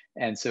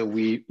 And so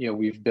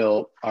we've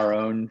built our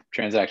own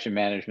transaction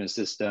management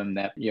system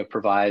that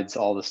provides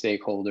all the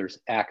stakeholders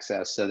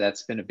access. So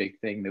that's been a big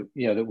thing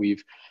that that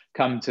we've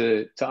come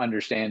to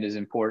understand is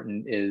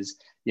important, is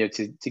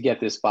to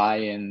get this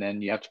buy-in.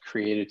 Then you have to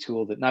create a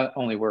tool that not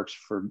only works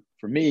for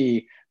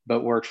me,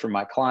 but works for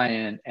my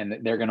client, and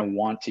that they're going to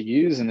want to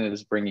use, and it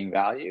is bringing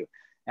value.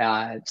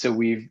 So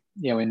we've,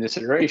 in this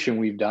iteration,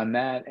 we've done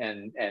that.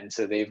 And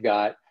so they've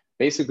got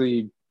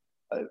basically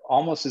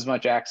almost as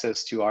much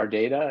access to our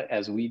data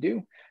as we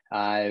do.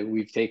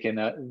 We've taken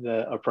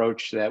the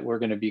approach that we're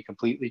going to be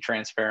completely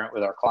transparent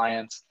with our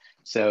clients.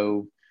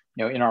 So,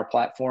 in our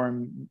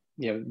platform,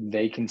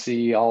 they can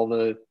see all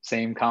the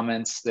same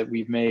comments that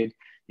we've made.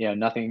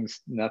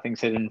 Nothing's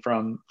hidden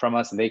from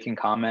us. They can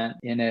comment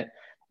in it.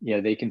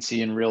 They can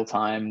see in real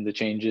time the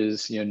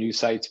changes, new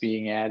sites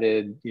being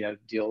added,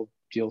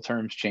 deal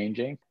terms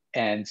changing.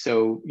 And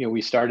so,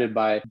 we started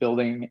by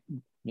building,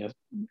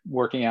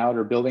 building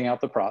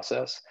out the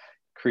process,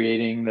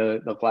 creating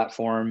the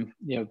platform,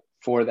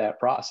 for that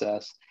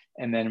process,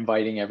 and then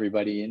inviting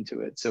everybody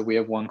into it. So we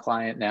have one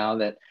client now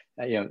that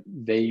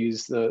they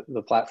use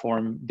the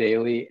platform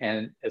daily,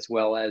 and as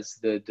well as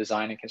the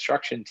design and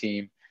construction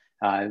team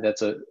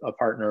that's a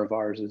partner of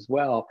ours as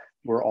well.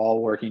 We're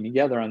all working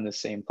together on the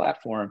same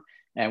platform,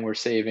 and we're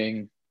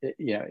saving,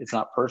 it's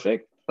not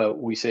perfect, but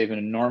we save an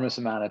enormous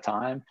amount of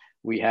time.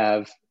 We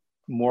have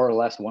more or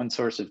less one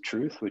source of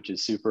truth, which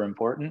is super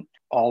important.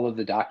 All of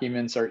the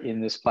documents are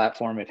in this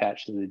platform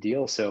attached to the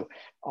deal. So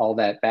all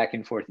that back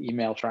and forth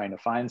email trying to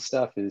find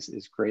stuff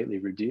is greatly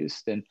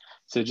reduced. And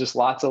so just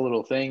lots of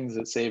little things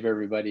that save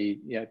everybody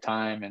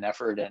time and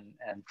effort and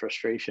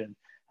frustration.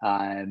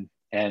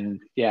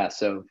 And yeah,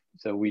 so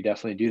we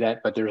definitely do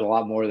that, but there's a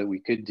lot more that we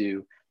could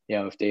do,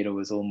 if data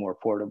was a little more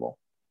portable.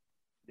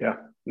 Yeah,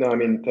 no, I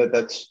mean,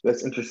 that's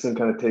interesting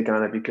kind of take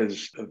on it,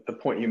 because the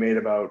point you made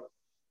about,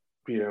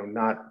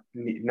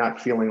 not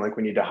feeling like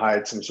we need to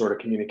hide some sort of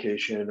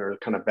communication or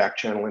kind of back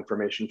channel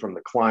information from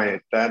the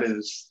client, that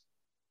has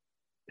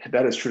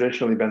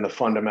traditionally been the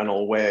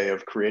fundamental way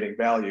of creating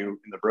value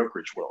in the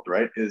brokerage world,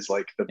 right? Is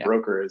like the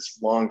broker has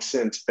long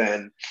since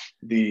been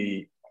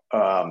the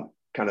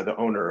kind of the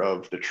owner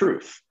of the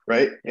truth,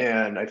 right?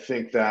 And I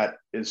think that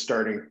is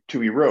starting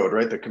to erode,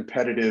 right? The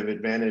competitive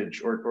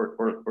advantage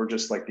or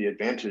just like the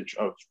advantage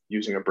of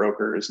using a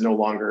broker is no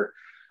longer,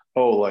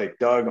 oh, like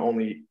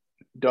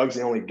Doug's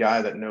the only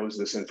guy that knows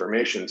this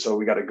information, so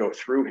we got to go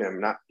through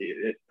him.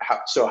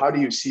 So how do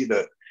you see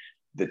the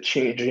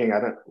changing, I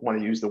don't want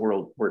to use the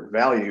word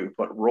value,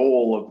 but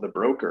role of the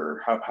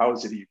broker? How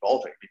is it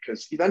evolving?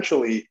 Because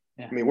eventually,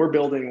 I mean, we're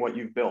building what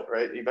you've built,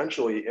 right?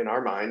 Eventually, in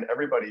our mind,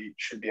 everybody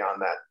should be on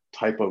that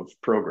type of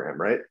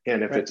program, right?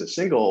 And if it's a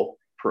single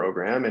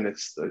program and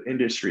it's the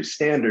industry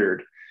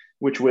standard,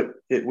 which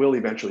it will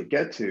eventually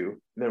get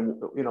to, then,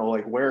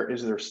 like, where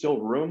is there still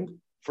room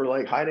for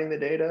like hiding the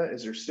data?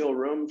 Is there still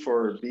room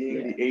for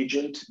being the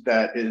agent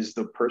that is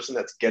the person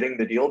that's getting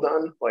the deal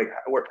done? Like,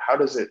 how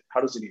does it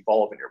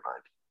evolve in your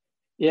mind?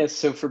 Yeah.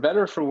 So for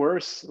better or for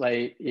worse,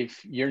 like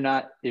if you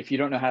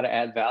don't know how to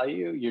add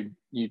value,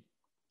 you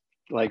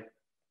like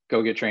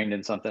go get trained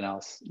in something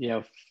else.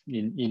 You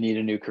need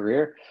a new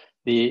career.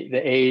 The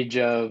age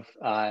of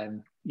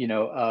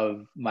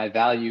of my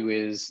value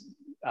is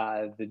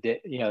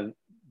the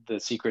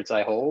secrets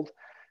I hold,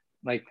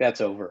 like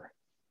that's over.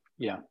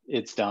 Yeah,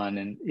 it's done.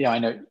 And I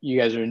know you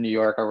guys are in New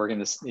York. I work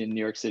in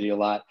New York City a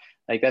lot.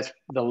 Like that's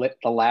the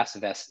last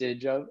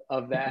vestige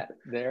of that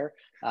there.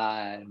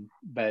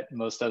 But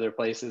most other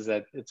places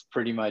that it's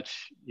pretty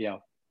much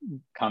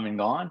come and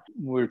gone.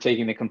 We're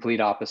taking the complete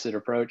opposite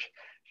approach.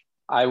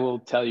 I will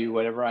tell you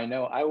whatever I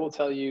know. I will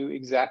tell you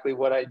exactly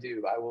what I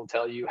do. I will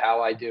tell you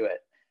how I do it.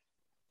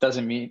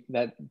 Doesn't mean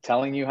that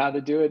telling you how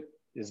to do it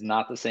is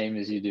not the same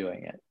as you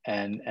doing it.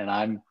 And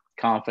I'm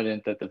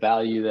confident that the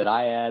value that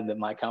I add, that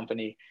my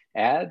company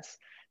adds,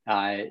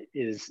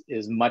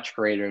 is much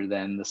greater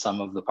than the sum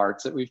of the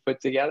parts that we've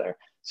put together.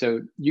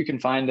 So you can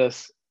find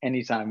us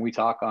anytime. We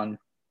talk on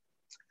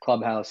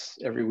Clubhouse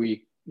every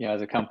week.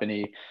 As a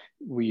company,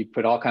 we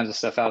put all kinds of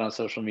stuff out on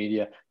social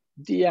media.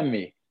 DM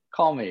me,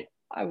 call me.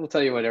 I will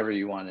tell you whatever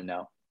you want to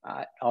know.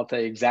 I'll tell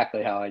you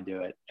exactly how I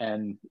do it.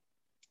 And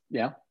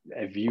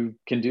if you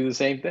can do the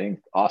same thing,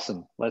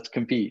 awesome. Let's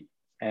compete.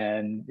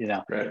 And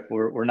right.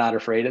 we're not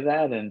afraid of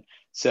that. And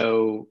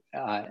so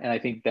and I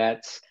think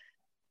that's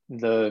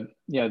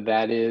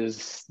that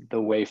is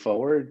the way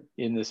forward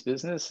in this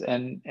business.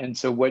 And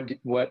so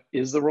what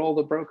is the role of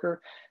the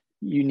broker?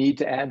 You need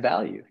to add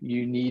value.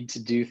 You need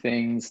to do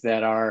things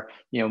that are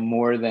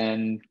more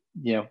than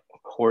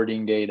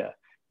hoarding data.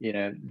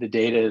 The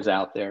data is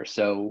out there.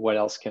 So what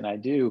else can I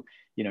do?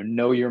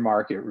 Know your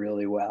market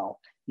really well.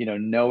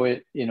 Know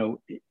it,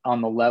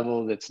 on the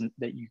level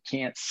that you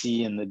can't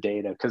see in the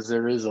data, because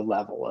there is a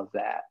level of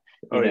that.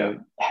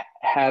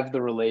 Have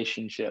the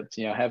relationships,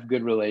 have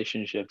good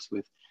relationships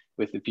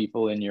with the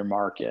people in your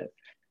market.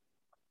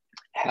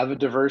 Have a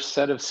diverse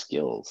set of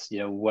skills.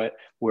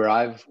 Where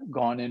I've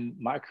gone in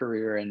my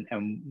career and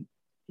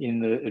in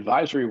the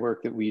advisory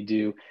work that we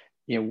do,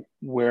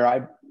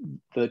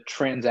 the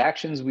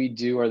transactions we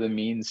do are the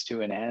means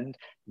to an end.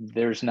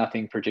 There's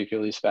nothing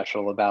particularly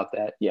special about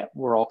that. Yeah,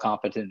 we're all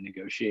competent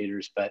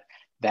negotiators, but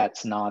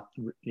that's not,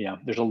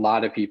 there's a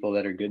lot of people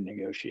that are good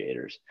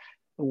negotiators.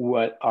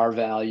 What our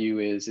value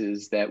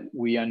is that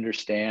we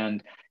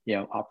understand,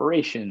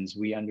 operations,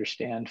 we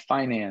understand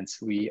finance,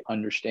 we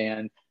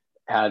understand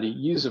how to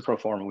use a pro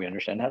forma, we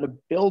understand how to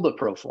build a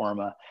pro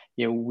forma.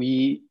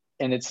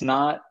 And it's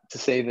not to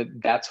say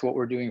that that's what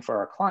we're doing for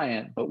our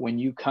client, but when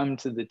you come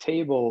to the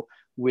table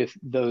with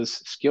those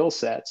skill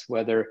sets,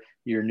 whether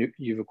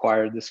you've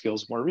acquired the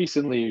skills more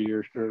recently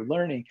or you're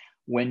learning,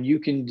 when you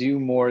can do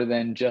more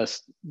than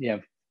just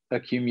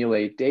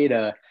accumulate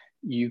data,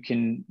 you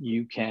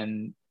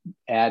can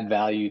add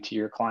value to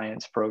your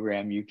client's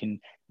program. You can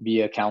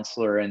be a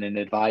counselor and an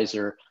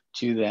advisor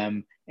to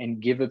them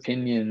and give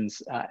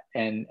opinions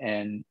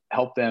and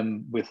help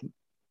them with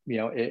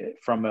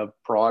from a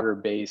broader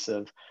base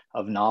of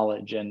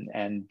knowledge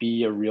and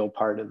be a real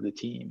part of the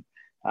team.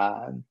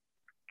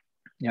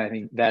 I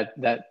think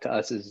that to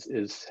us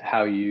is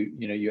how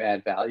you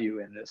add value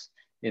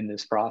in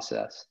this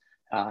process.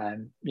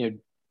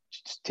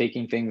 Just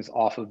taking things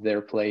off of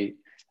their plate,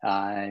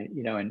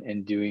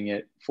 and doing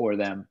it for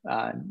them.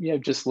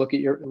 Just look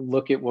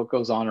at what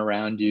goes on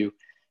around you,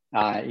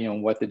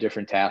 what the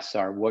different tasks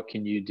are. What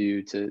can you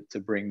do to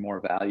bring more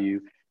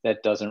value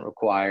that doesn't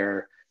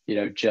require,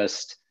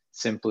 just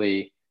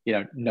simply,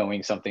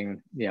 knowing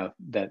something,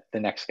 that the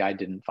next guy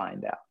didn't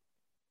find out.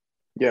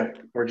 Yeah,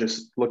 or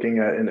just looking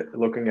at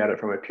it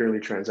from a purely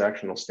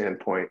transactional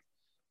standpoint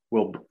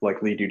will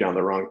like lead you down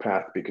the wrong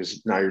path,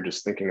 because now you're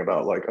just thinking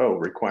about like, oh,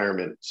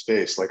 requirement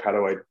space, like how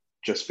do I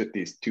just fit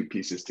these two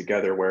pieces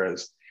together?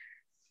 Whereas,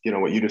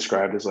 what you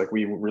described is like,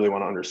 we really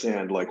want to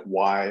understand like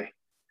why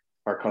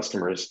our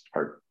customers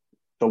are,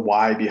 the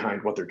why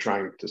behind what they're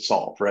trying to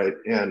solve, right?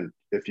 And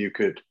if you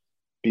could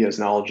be as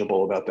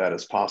knowledgeable about that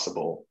as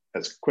possible,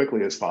 as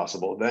quickly as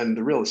possible, then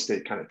the real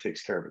estate kind of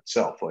takes care of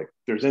itself. Like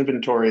there's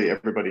inventory,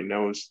 everybody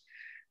knows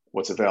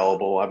what's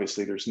available.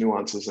 Obviously there's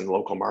nuances in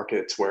local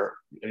markets where,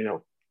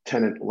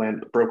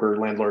 broker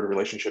landlord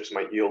relationships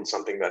might yield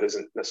something that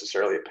isn't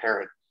necessarily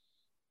apparent.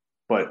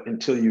 But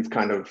until you've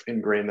kind of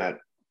ingrained that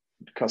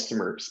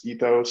customer's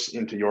ethos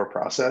into your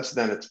process,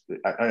 then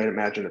I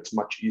imagine it's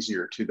much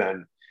easier to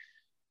then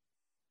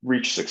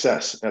reach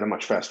success at a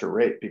much faster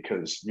rate,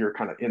 because you're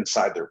kind of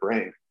inside their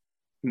brain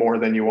more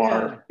than you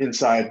are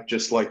inside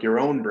just like your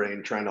own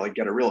brain trying to like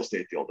get a real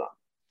estate deal done.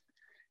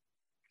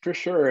 For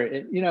sure.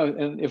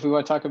 And if we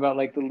want to talk about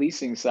like the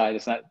leasing side,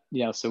 it's not,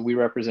 so we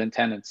represent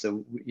tenants.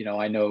 So,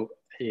 I know,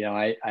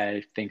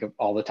 I think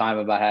all the time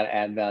about how to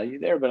add value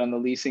there, but on the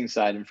leasing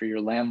side and for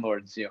your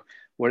landlords,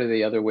 what are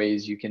the other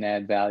ways you can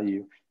add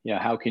value?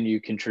 How can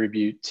you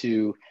contribute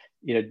to,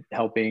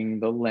 helping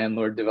the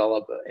landlord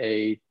develop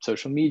a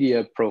social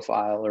media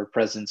profile or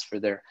presence for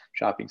their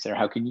shopping center?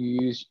 How can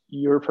you use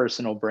your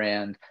personal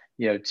brand,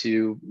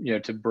 to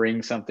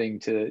bring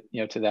something to,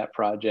 to that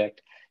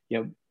project?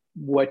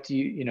 What do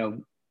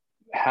you,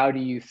 how do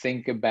you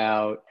think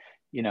about,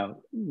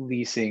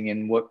 leasing,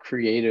 and what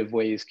creative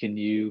ways can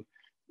you,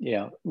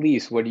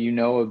 lease? What do you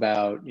know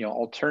about,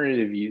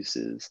 alternative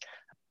uses?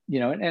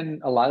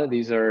 And a lot of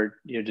these are,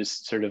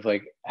 just sort of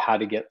like how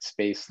to get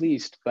space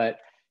leased, but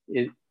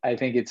I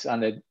think it's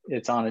on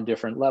a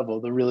different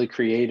level. The really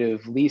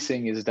creative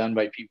leasing is done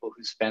by people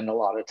who spend a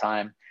lot of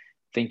time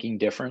thinking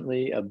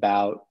differently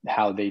about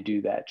how they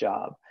do that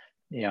job,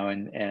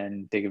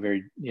 and take a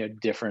very,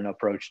 different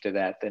approach to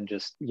that than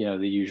just,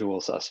 the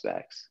usual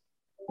suspects.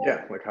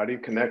 Yeah. Like how do you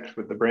connect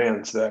with the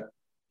brands that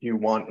you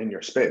want in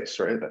your space,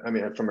 right? I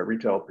mean, from a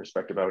retail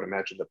perspective, I would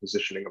imagine the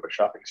positioning of a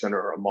shopping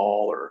center or a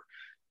mall or,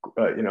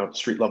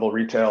 street level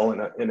retail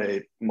in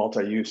a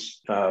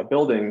multi-use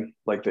building,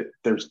 like that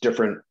there's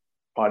different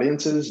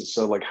audiences.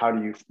 So like,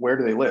 where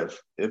do they live?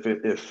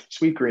 If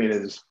Sweetgreen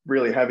is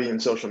really heavy in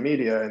social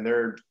media and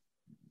they're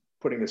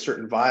putting a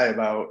certain vibe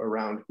out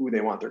around who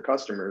they want their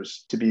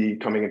customers to be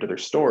coming into their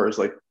stores,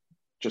 like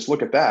just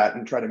look at that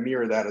and try to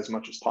mirror that as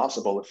much as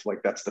possible if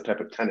like that's the type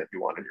of tenant you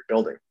want in your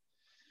building.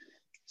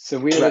 So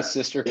we have a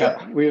sister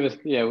company. We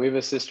have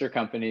a sister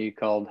company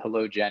called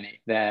Hello Jenny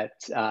that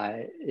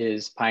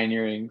is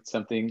pioneering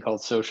something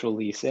called social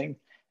leasing.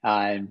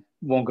 I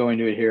won't go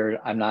into it here.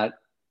 I'm not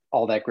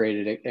all that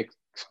great at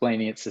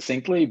explaining it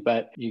succinctly,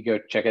 but you go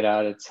check it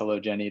out. It's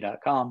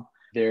hellojenny.com.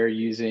 They're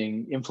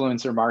using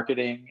influencer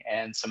marketing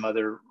and some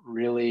other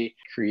really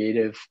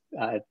creative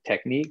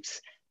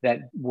techniques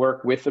that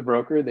work with the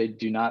broker. They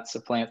do not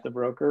supplant the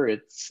broker.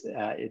 It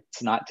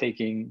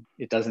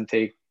doesn't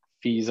take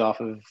fees off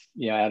of,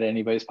 out of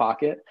anybody's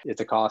pocket. It's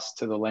a cost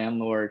to the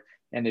landlord,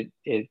 and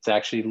it's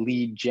actually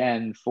lead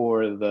gen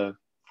for the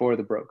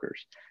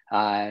brokers.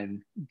 I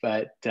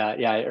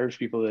urge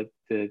people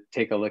to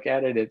take a look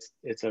at it.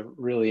 It's a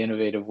really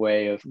innovative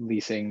way of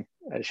leasing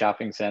a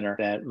shopping center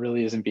that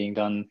really isn't being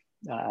done.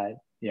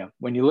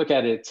 When you look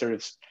at it, it sort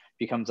of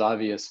becomes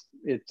obvious.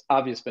 It's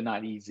obvious, but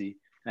not easy.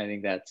 I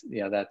think that's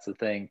the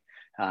thing.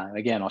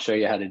 Again, I'll show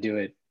you how to do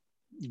it.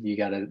 You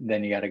gotta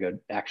go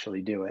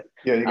actually do it.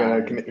 Yeah, you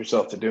gotta commit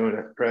yourself to doing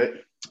it, right?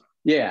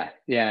 Yeah,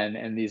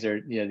 and these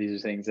are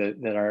things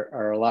that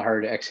are a lot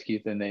harder to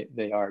execute than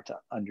they are to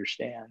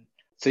understand.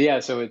 So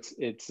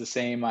it's the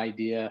same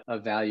idea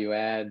of value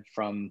add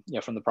from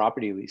the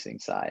property leasing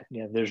side.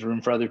 There's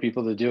room for other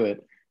people to do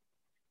it.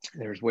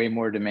 There's way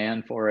more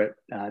demand for it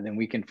than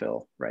we can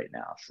fill right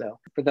now. So,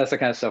 but that's the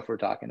kind of stuff we're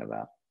talking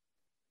about.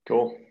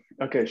 Cool.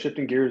 Okay,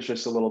 shifting gears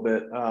just a little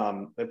bit.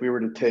 If we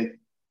were to take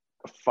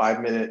a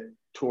 5-minute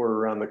tour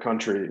around the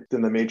country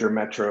in the major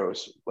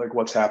metros, like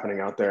what's happening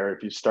out there.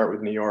 If you start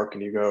with New York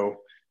and you go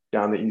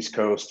down the East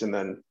Coast and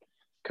then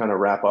kind of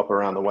wrap up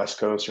around the West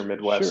Coast or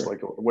Midwest, Sure.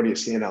 like what are you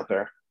seeing out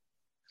there?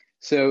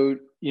 So,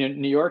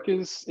 New York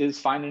is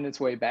finding its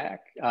way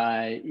back.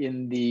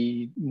 In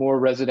the more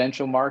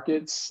residential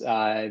markets,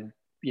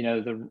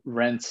 the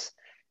rents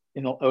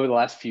over the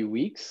last few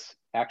weeks,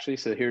 actually.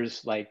 So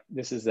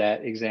this is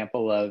that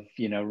example of,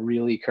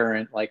 really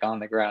current, like on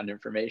the ground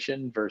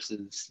information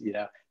versus,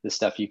 the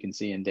stuff you can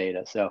see in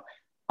data. So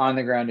on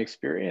the ground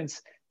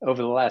experience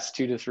over the last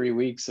 2 to 3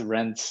 weeks, the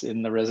rents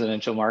in the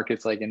residential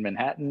markets, like in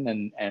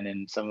Manhattan and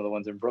in some of the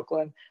ones in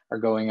Brooklyn, are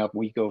going up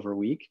week over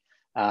week.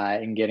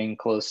 And getting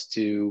close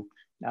to,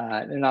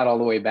 they're not all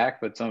the way back,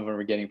 but some of them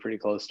are getting pretty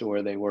close to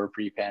where they were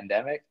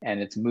pre-pandemic, and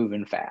it's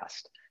moving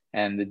fast.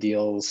 And the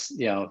deals,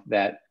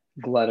 that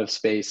glut of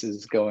space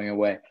is going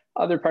away.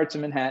 Other parts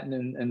of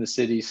Manhattan and the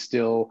city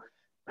still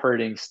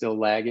hurting, still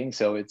lagging.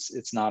 So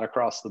it's not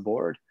across the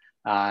board,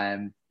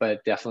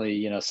 but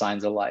definitely,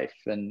 signs of life,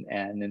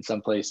 and in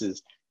some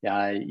places,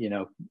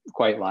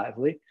 quite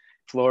lively.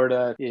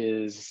 Florida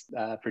is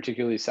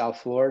particularly South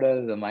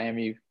Florida, the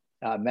Miami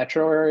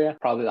metro area,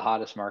 probably the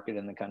hottest market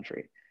in the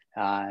country.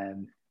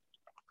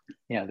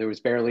 There was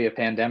barely a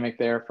pandemic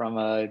there from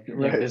a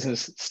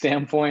business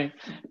standpoint.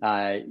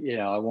 I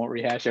won't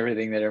rehash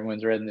everything that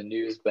everyone's read in the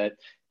news, but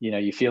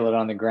you feel it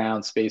on the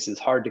ground. Space is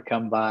hard to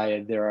come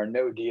by. There are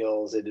no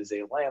deals. It is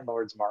a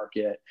landlord's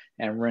market,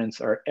 and rents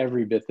are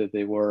every bit that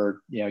they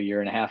were, a year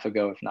and a half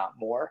ago, if not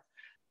more.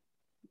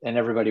 And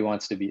everybody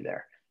wants to be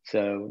there.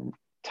 So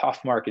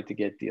tough market to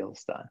get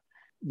deals done.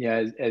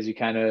 As you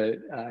kind of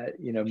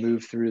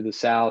move through the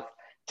South,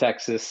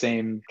 Texas,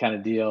 same kind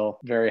of deal,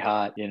 very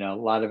hot, a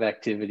lot of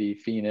activity.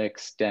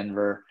 Phoenix,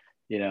 Denver,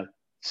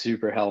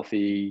 super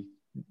healthy,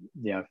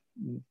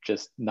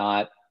 just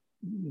not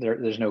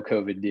there's no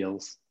COVID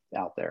deals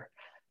out there.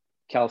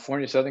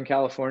 California, Southern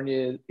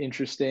California,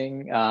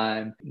 interesting.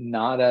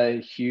 Not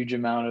a huge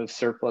amount of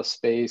surplus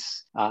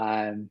space.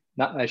 Not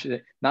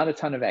a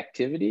ton of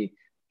activity,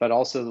 but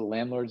also the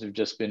landlords have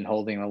just been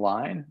holding the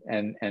line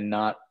and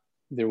not.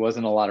 There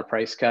wasn't a lot of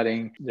price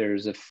cutting.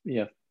 There's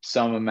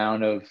some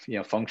amount of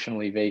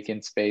functionally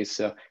vacant space.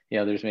 So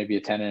there's maybe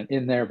a tenant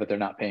in there, but they're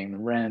not paying the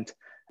rent.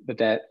 But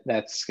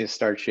that's gonna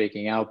start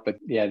shaking out. But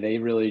they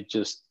really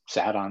just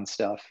sat on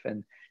stuff,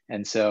 and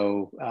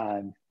so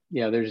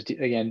there's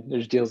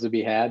deals to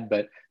be had,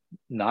 but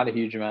not a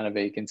huge amount of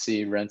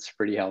vacancy. Rent's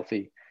pretty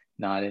healthy.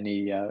 Not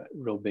any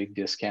real big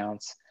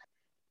discounts.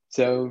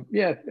 So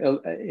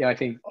I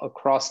think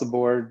across the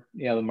board,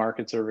 the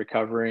markets are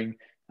recovering.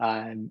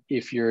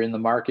 If you're in the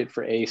market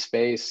for A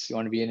space, you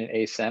want to be in an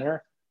A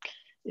center,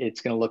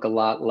 it's going to look a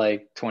lot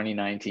like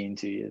 2019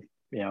 to you.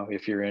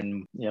 If you're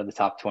in the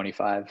top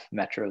 25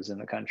 metros in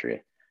the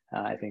country,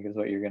 I think is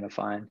what you're going to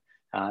find.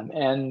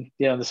 And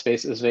the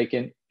space that was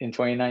vacant in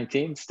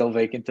 2019, still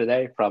vacant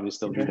today, probably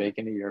still be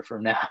vacant a year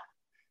from now.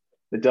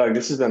 Doug,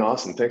 this has been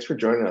awesome. Thanks for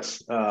joining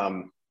us.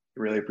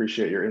 Really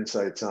appreciate your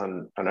insights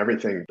on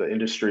everything, the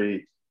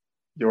industry,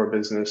 your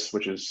business,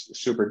 which is a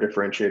super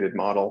differentiated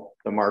model,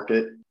 the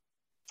market.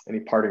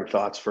 Any parting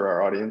thoughts for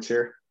our audience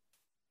here?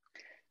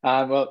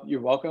 Well,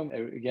 you're welcome.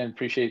 Again,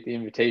 appreciate the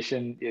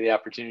invitation, the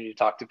opportunity to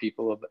talk to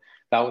people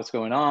about what's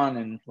going on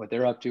and what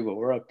they're up to, what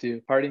we're up to.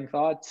 Parting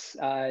thoughts,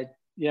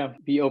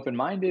 be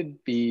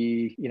open-minded,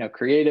 be,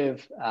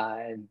 creative.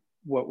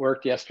 What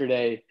worked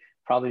yesterday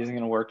probably isn't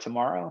going to work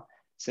tomorrow.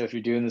 So if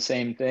you're doing the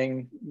same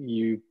thing,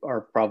 you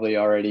are probably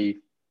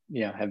already,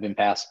 have been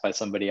passed by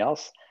somebody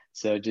else.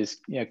 So just,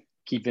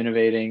 keep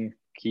innovating,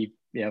 be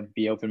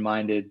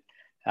open-minded,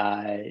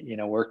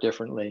 work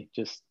differently,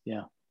 just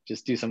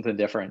do something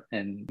different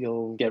and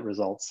you'll get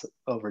results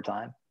over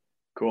time.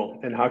 Cool.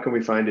 And how can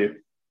we find you?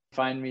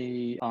 Find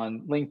me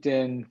on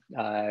LinkedIn,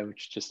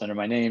 which is just under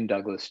my name,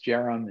 Douglas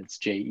Jerum. It's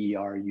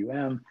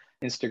Jerum.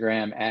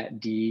 Instagram at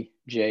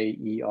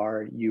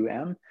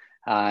DJERUM.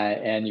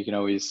 And you can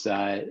always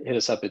hit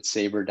us up at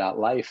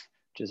sabre.life,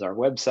 which is our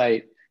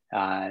website,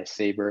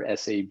 sabre,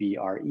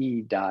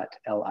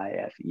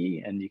 SABRE.LIFE.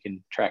 And you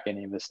can track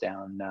any of us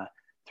down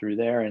through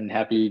there, and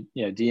happy,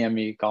 DM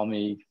me, call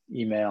me,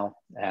 email,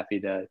 happy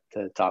to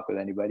talk with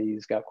anybody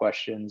who's got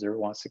questions or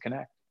wants to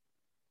connect.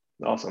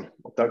 Awesome.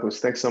 Well, Douglas,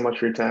 thanks so much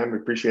for your time. We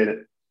appreciate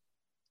it.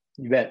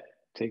 You bet.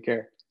 Take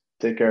care.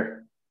 Take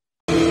care.